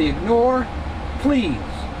repeatedly ignore pleas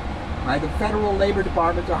by the Federal Labor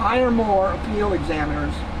Department to hire more appeal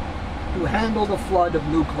examiners to handle the flood of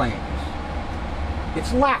new claims."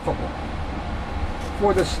 It's laughable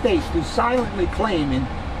for the state to silently claim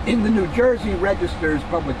in the New Jersey Register's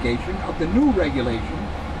publication of the new regulation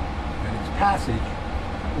that its passage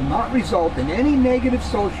will not result in any negative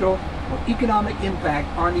social or economic impact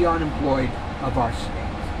on the unemployed of our state.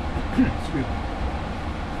 Excuse me.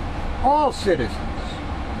 All citizens,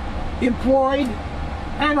 employed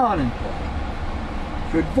and unemployed,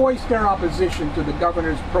 should voice their opposition to the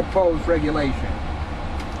governor's proposed regulation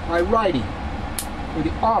by writing to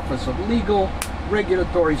the Office of Legal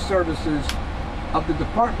Regulatory Services of the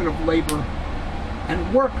Department of Labor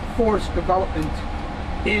and Workforce Development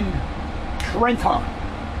in Trenton.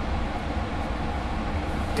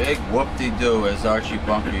 Big whoop-de-doo, as Archie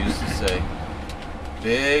Bunker used to say.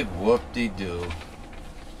 Big whoop-de-doo.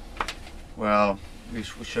 Well,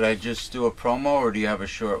 should I just do a promo, or do you have a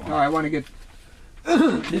short one? No, I want to get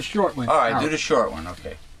this short one. All right, do the short one,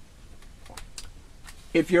 okay.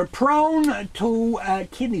 If you're prone to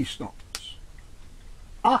kidney stones,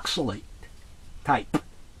 oxalate type,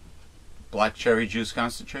 Black cherry juice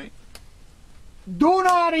concentrate? do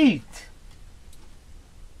not eat.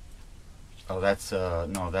 Oh, that's,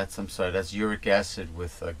 no, that's, I'm sorry, that's uric acid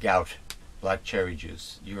with gout. Black cherry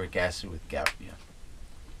juice. Uric acid with gout, yeah.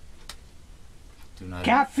 Do not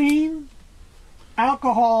Caffeine,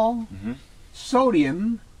 alcohol, Mm-hmm.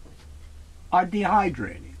 sodium are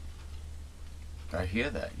dehydrating. I hear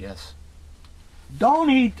that, yes. Don't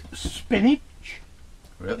eat spinach.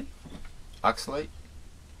 Really? Oxalate?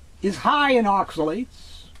 Is high in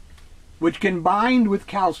oxalates, which can bind with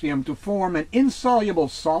calcium to form an insoluble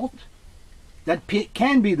salt that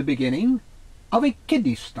can be the beginning of a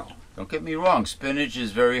kidney stone. Don't get me wrong, spinach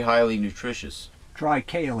is very highly nutritious. Try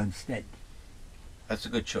kale instead. That's a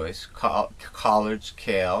good choice. Collards,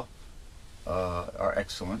 kale are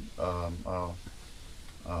excellent.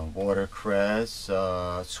 Watercress,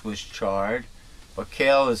 Swiss chard, but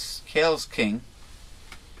kale's king.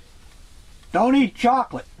 Don't eat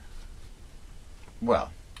chocolate.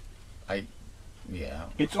 Well, yeah.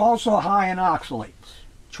 It's also high in oxalates.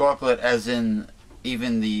 Chocolate, as in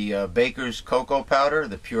even the baker's cocoa powder,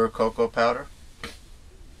 the pure cocoa powder.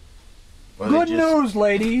 Or Good news,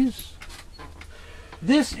 ladies.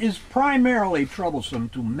 This is primarily troublesome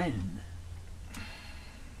to men.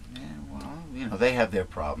 Yeah, well, you know, they have their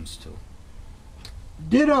problems too.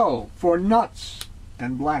 Ditto for nuts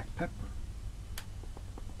and black pepper.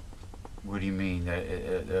 What do you mean?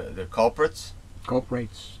 The culprits?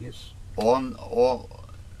 Culprits, yes. All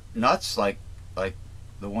nuts, like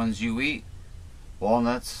the ones you eat,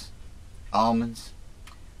 walnuts, almonds.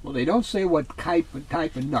 Well, they don't say what type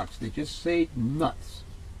of nuts. They just say nuts.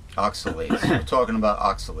 Oxalates. We're talking about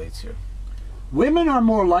oxalates here. Women are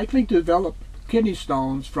more likely to develop kidney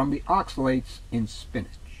stones from the oxalates in spinach.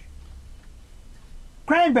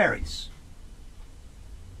 Cranberries.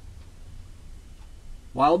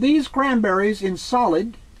 While these cranberries in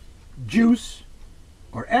solid, juice,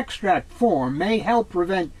 or extract form may help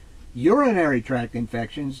prevent urinary tract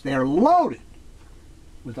infections, they're loaded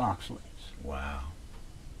with oxalates. Wow.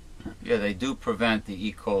 Yeah, they do prevent the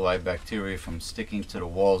E. coli bacteria from sticking to the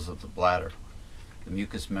walls of the bladder, the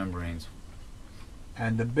mucous membranes.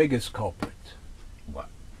 And the biggest culprit, What?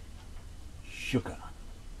 sugar.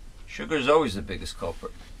 Sugar is always the biggest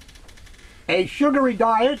culprit. A sugary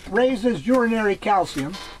diet raises urinary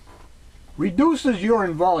calcium, reduces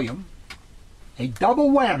urine volume, a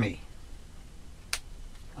double whammy.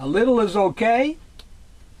 A little is okay,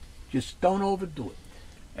 just don't overdo it.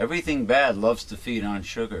 Everything bad loves to feed on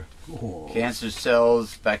sugar. Oh. Cancer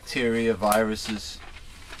cells, bacteria, viruses,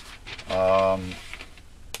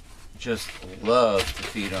 just love to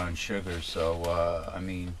feed on sugar. So, I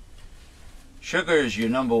mean, sugar is your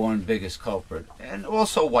 #1 biggest culprit. And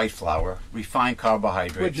also white flour, refined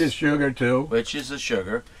carbohydrates. Which is sugar too. Which is a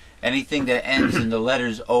sugar. Anything that ends in the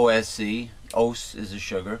letters OSC, OS is a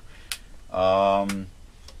sugar. I'm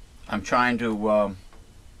trying to...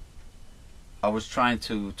 I was trying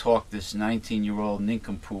to talk this 19-year-old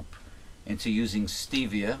nincompoop into using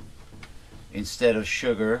stevia instead of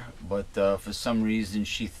sugar, but for some reason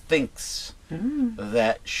she thinks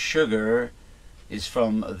that sugar is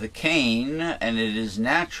from the cane and it is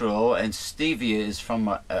natural, and stevia is from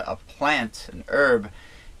a plant, an herb,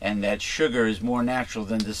 and that sugar is more natural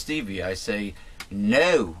than the stevia. I say,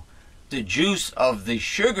 no, the juice of the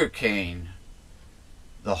sugar cane,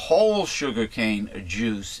 the whole sugarcane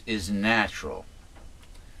juice, is natural,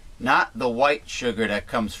 not the white sugar that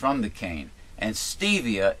comes from the cane. And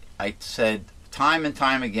stevia, I said time and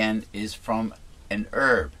time again, is from an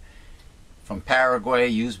herb from Paraguay,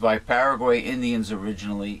 used by Paraguay Indians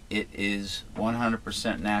originally. It is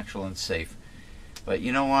 100% natural and safe. But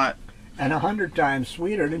you know what? And 100 times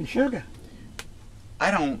sweeter than sugar.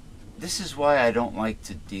 This is why I don't like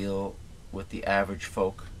to deal with the average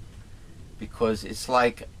folk, because it's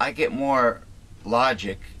like I get more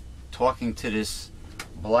logic talking to this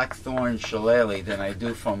blackthorn shillelagh than I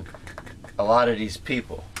do from a lot of these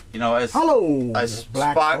people. You know, as Spock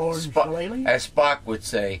would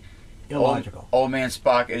say, illogical. Old man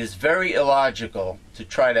Spock, it is very illogical to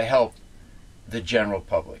try to help the general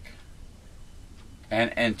public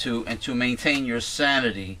and to maintain your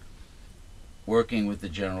sanity working with the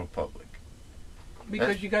general public.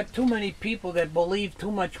 Because you got too many people that believe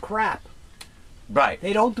too much crap. Right.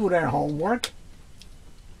 They don't do their homework.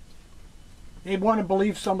 They want to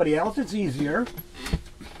believe somebody else. It's easier.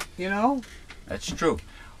 You know? That's true.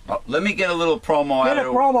 Let me get a little promo Get a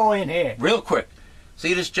promo in here. Real quick.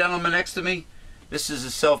 See this gentleman next to me? This is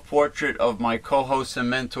a self-portrait of my co-host and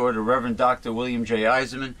mentor, the Reverend Dr. William J.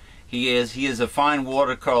 Eisenman. He is a fine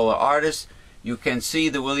watercolor artist. You can see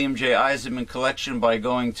the William J. Eisenman collection by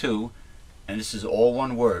going to, and this is all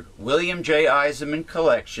one word, William J. Eisenman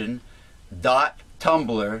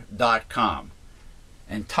Collection.tumblr.com.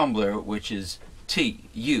 And Tumblr, which is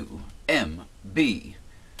TUMBLR,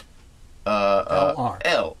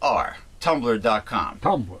 Tumblr.com.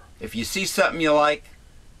 Tumblr. If you see something you like,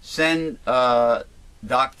 send Dr.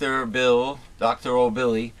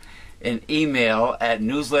 O'Billy, an email at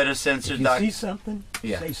newslettercensor.com. If you see something,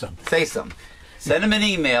 yeah, say something. Say something. Send him an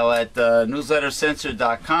email at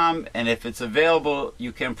newslettercensor.com, and if it's available,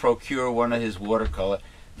 you can procure one of his watercolor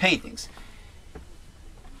paintings.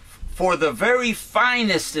 For the very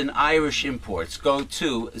finest in Irish imports, go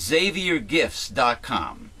to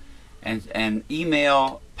xaviergifts.com and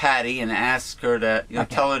email Patty and ask her that,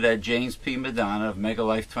 tell her that James P. Madonna of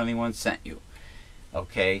Megalife 21 sent you.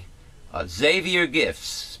 Okay? Xavier Gifts,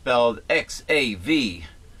 spelled Xaviergifts,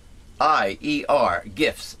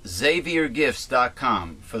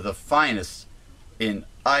 xaviergifts.com for the finest in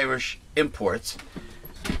Irish imports.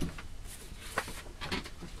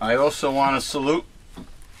 I also want to salute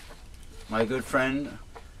my good friend,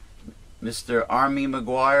 Mr. Army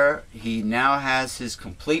McGuire. He now has his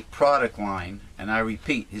complete product line, and I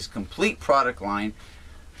repeat, his complete product line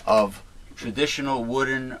of traditional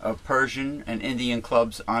wooden, Persian, and Indian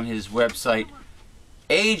clubs on his website,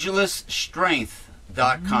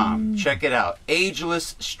 agelessstrength.com. Check it out,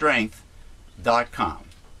 agelessstrength.com,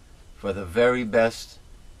 for the very best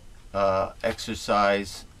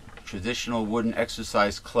exercise, traditional wooden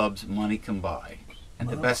exercise clubs money can buy. And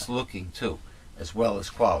the best looking too, as well as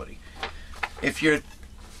quality. If you're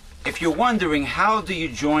wondering how do you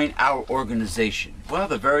join our organization, well,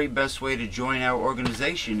 the very best way to join our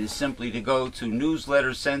organization is simply to go to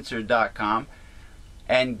newslettercensor.com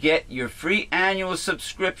and get your free annual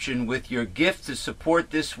subscription with your gift to support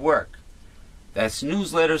this work. That's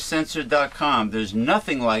newslettercensor.com. There's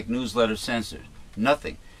nothing like Newsletter Censored.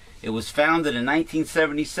 Nothing. It was founded in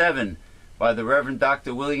 1977 by the Reverend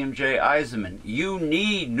Dr. William J. Eisenman. You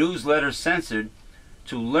need Newsletter Censored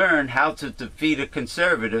to learn how to defeat a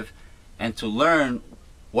conservative and to learn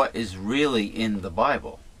what is really in the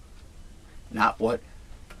Bible. Not what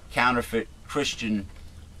counterfeit Christian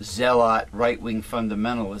zealot right-wing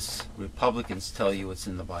fundamentalists, Republicans tell you it's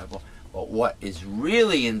in the Bible, but what is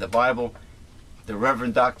really in the Bible, the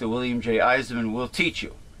Reverend Dr. William J. Eisenman will teach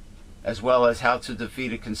you, as well as how to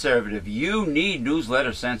defeat a conservative. You need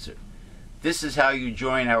Newsletter Censored. This is how you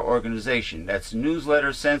join our organization. That's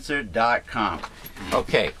newslettercensor.com.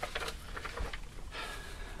 Okay.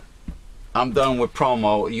 I'm done with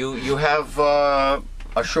promo. You have a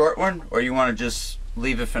short one, or you want to just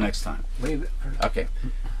leave it for next time? Leave it. Okay.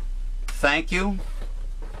 Thank you,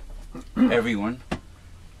 everyone,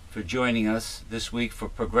 for joining us this week for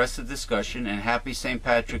Progressive Discussion, and happy St.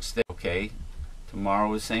 Patrick's Day. Okay.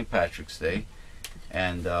 Tomorrow is St. Patrick's Day.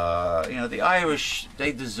 And, the Irish,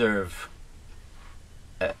 they deserve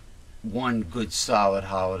one good solid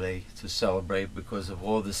holiday to celebrate because of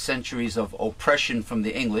all the centuries of oppression from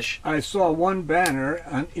the English. I saw one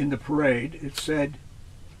banner in the parade. It said,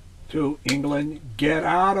 to England, get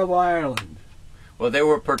out of Ireland. Well, they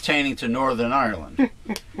were pertaining to Northern Ireland.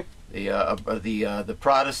 The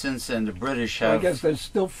Protestants and the British have... I guess there's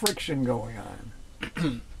still friction going on.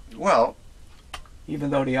 Well... Even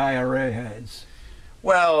though the IRA has...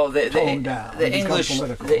 Well, the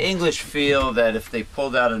English feel that if they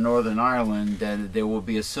pulled out of Northern Ireland, then there will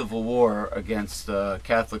be a civil war against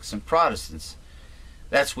Catholics and Protestants.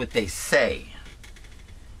 That's what they say.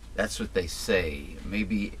 That's what they say.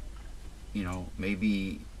 Maybe,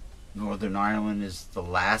 maybe Northern Ireland is the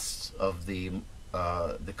last of the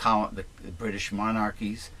British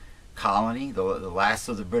monarchy's colony, the last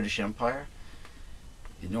of the British Empire.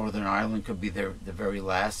 Northern Ireland could be the very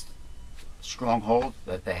last stronghold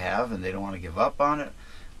that they have, and they don't want to give up on it.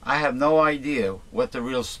 I have no idea what the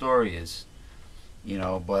real story is, you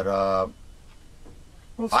know, but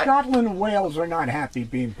well, Scotland and Wales are not happy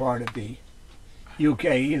being part of the UK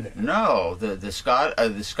either. No, the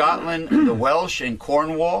Scotland, the Welsh, and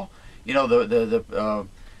Cornwall. You know, the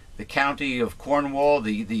county of Cornwall,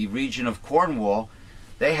 the region of Cornwall,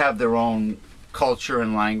 they have their own culture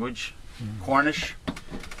and language. Cornish.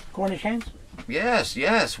 Cornish hens? Yes,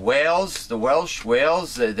 yes. Wales, the Welsh,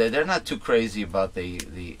 Wales. They're not too crazy about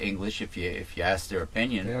the English if you ask their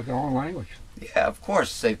opinion. They have their own language. Yeah, of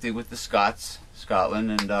course. Same thing with the Scots,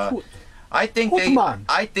 Scotland, and I think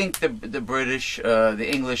the British, the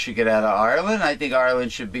English should get out of Ireland. I think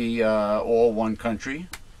Ireland should be all one country,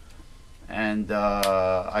 and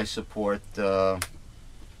I support you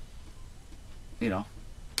know,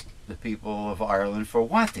 the people of Ireland for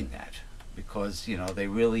wanting that, because you know they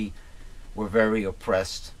really were very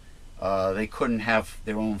oppressed. They couldn't have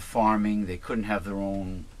their own farming. They couldn't have their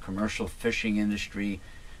own commercial fishing industry.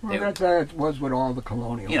 Well, that was with all the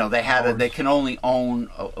colonial. You know, they can only own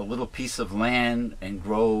a little piece of land and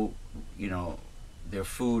grow, you know, their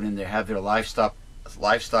food, and they have their livestock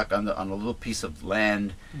on a little piece of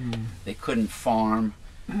land. They couldn't farm.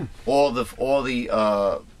 All the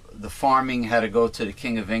farming had to go to the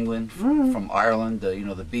King of England from Ireland. You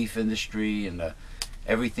know, the beef industry and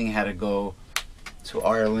everything had to go to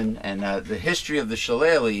Ireland. And the history of the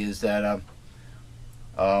shillelagh is that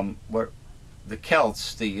the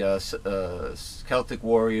Celts, the Celtic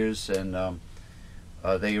warriors, and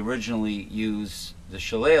they originally used the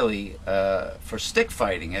shillelagh for stick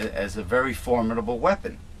fighting as a very formidable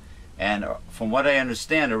weapon. And from what I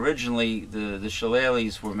understand, originally the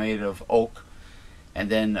shillelaghs were made of oak, and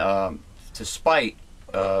then to spite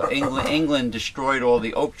England destroyed all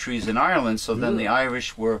the oak trees in Ireland, so then the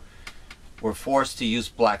Irish were forced to use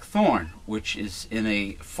blackthorn, which is in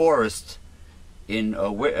a forest in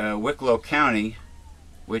Wicklow County,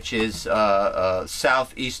 which is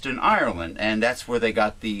southeastern Ireland, and that's where they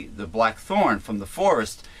got the blackthorn from the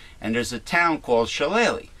forest. And there's a town called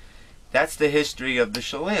Shillelagh. That's the history of the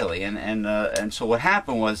shillelagh. And so what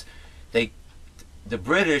happened was the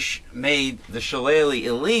British made the shillelagh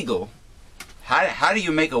illegal. How do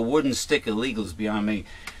you make a wooden stick illegal is beyond me.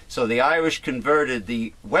 So the Irish converted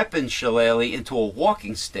the weapon shillelagh into a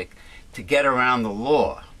walking stick to get around the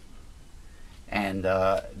law. And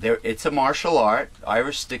it's a martial art.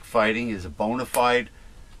 Irish stick fighting is a bona fide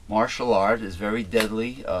martial art. It's very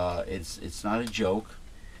deadly. It's not a joke.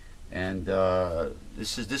 And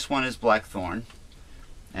this one is blackthorn.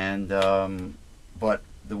 And but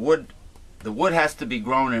the wood has to be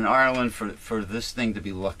grown in Ireland for this thing to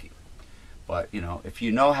be lucky. But you know, if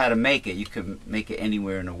you know how to make it, you can make it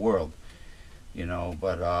anywhere in the world. You know,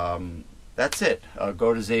 but that's it.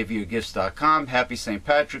 Go to XavierGifts.com. Happy St.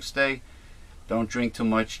 Patrick's Day. Don't drink too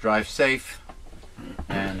much, drive safe,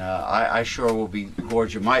 and I sure will be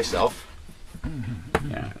gorging myself.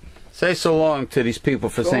 Yeah. Say so long to these people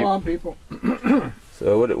for St. So long, people.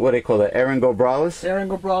 So what do they call that? Eringo Bralis?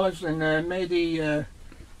 Eringo Bralis, and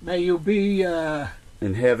may you be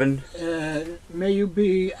in heaven. May you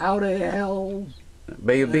be out of hell.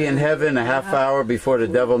 May you be in heaven a half hour before the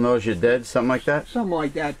devil knows you're dead, something like that? Something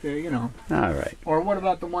like that, you know. All right. Or what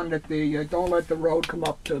about the one that don't let the road come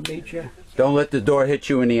up to meet you? Don't let the door hit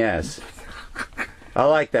you in the ass. I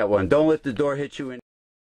like that one. Don't let the door hit you in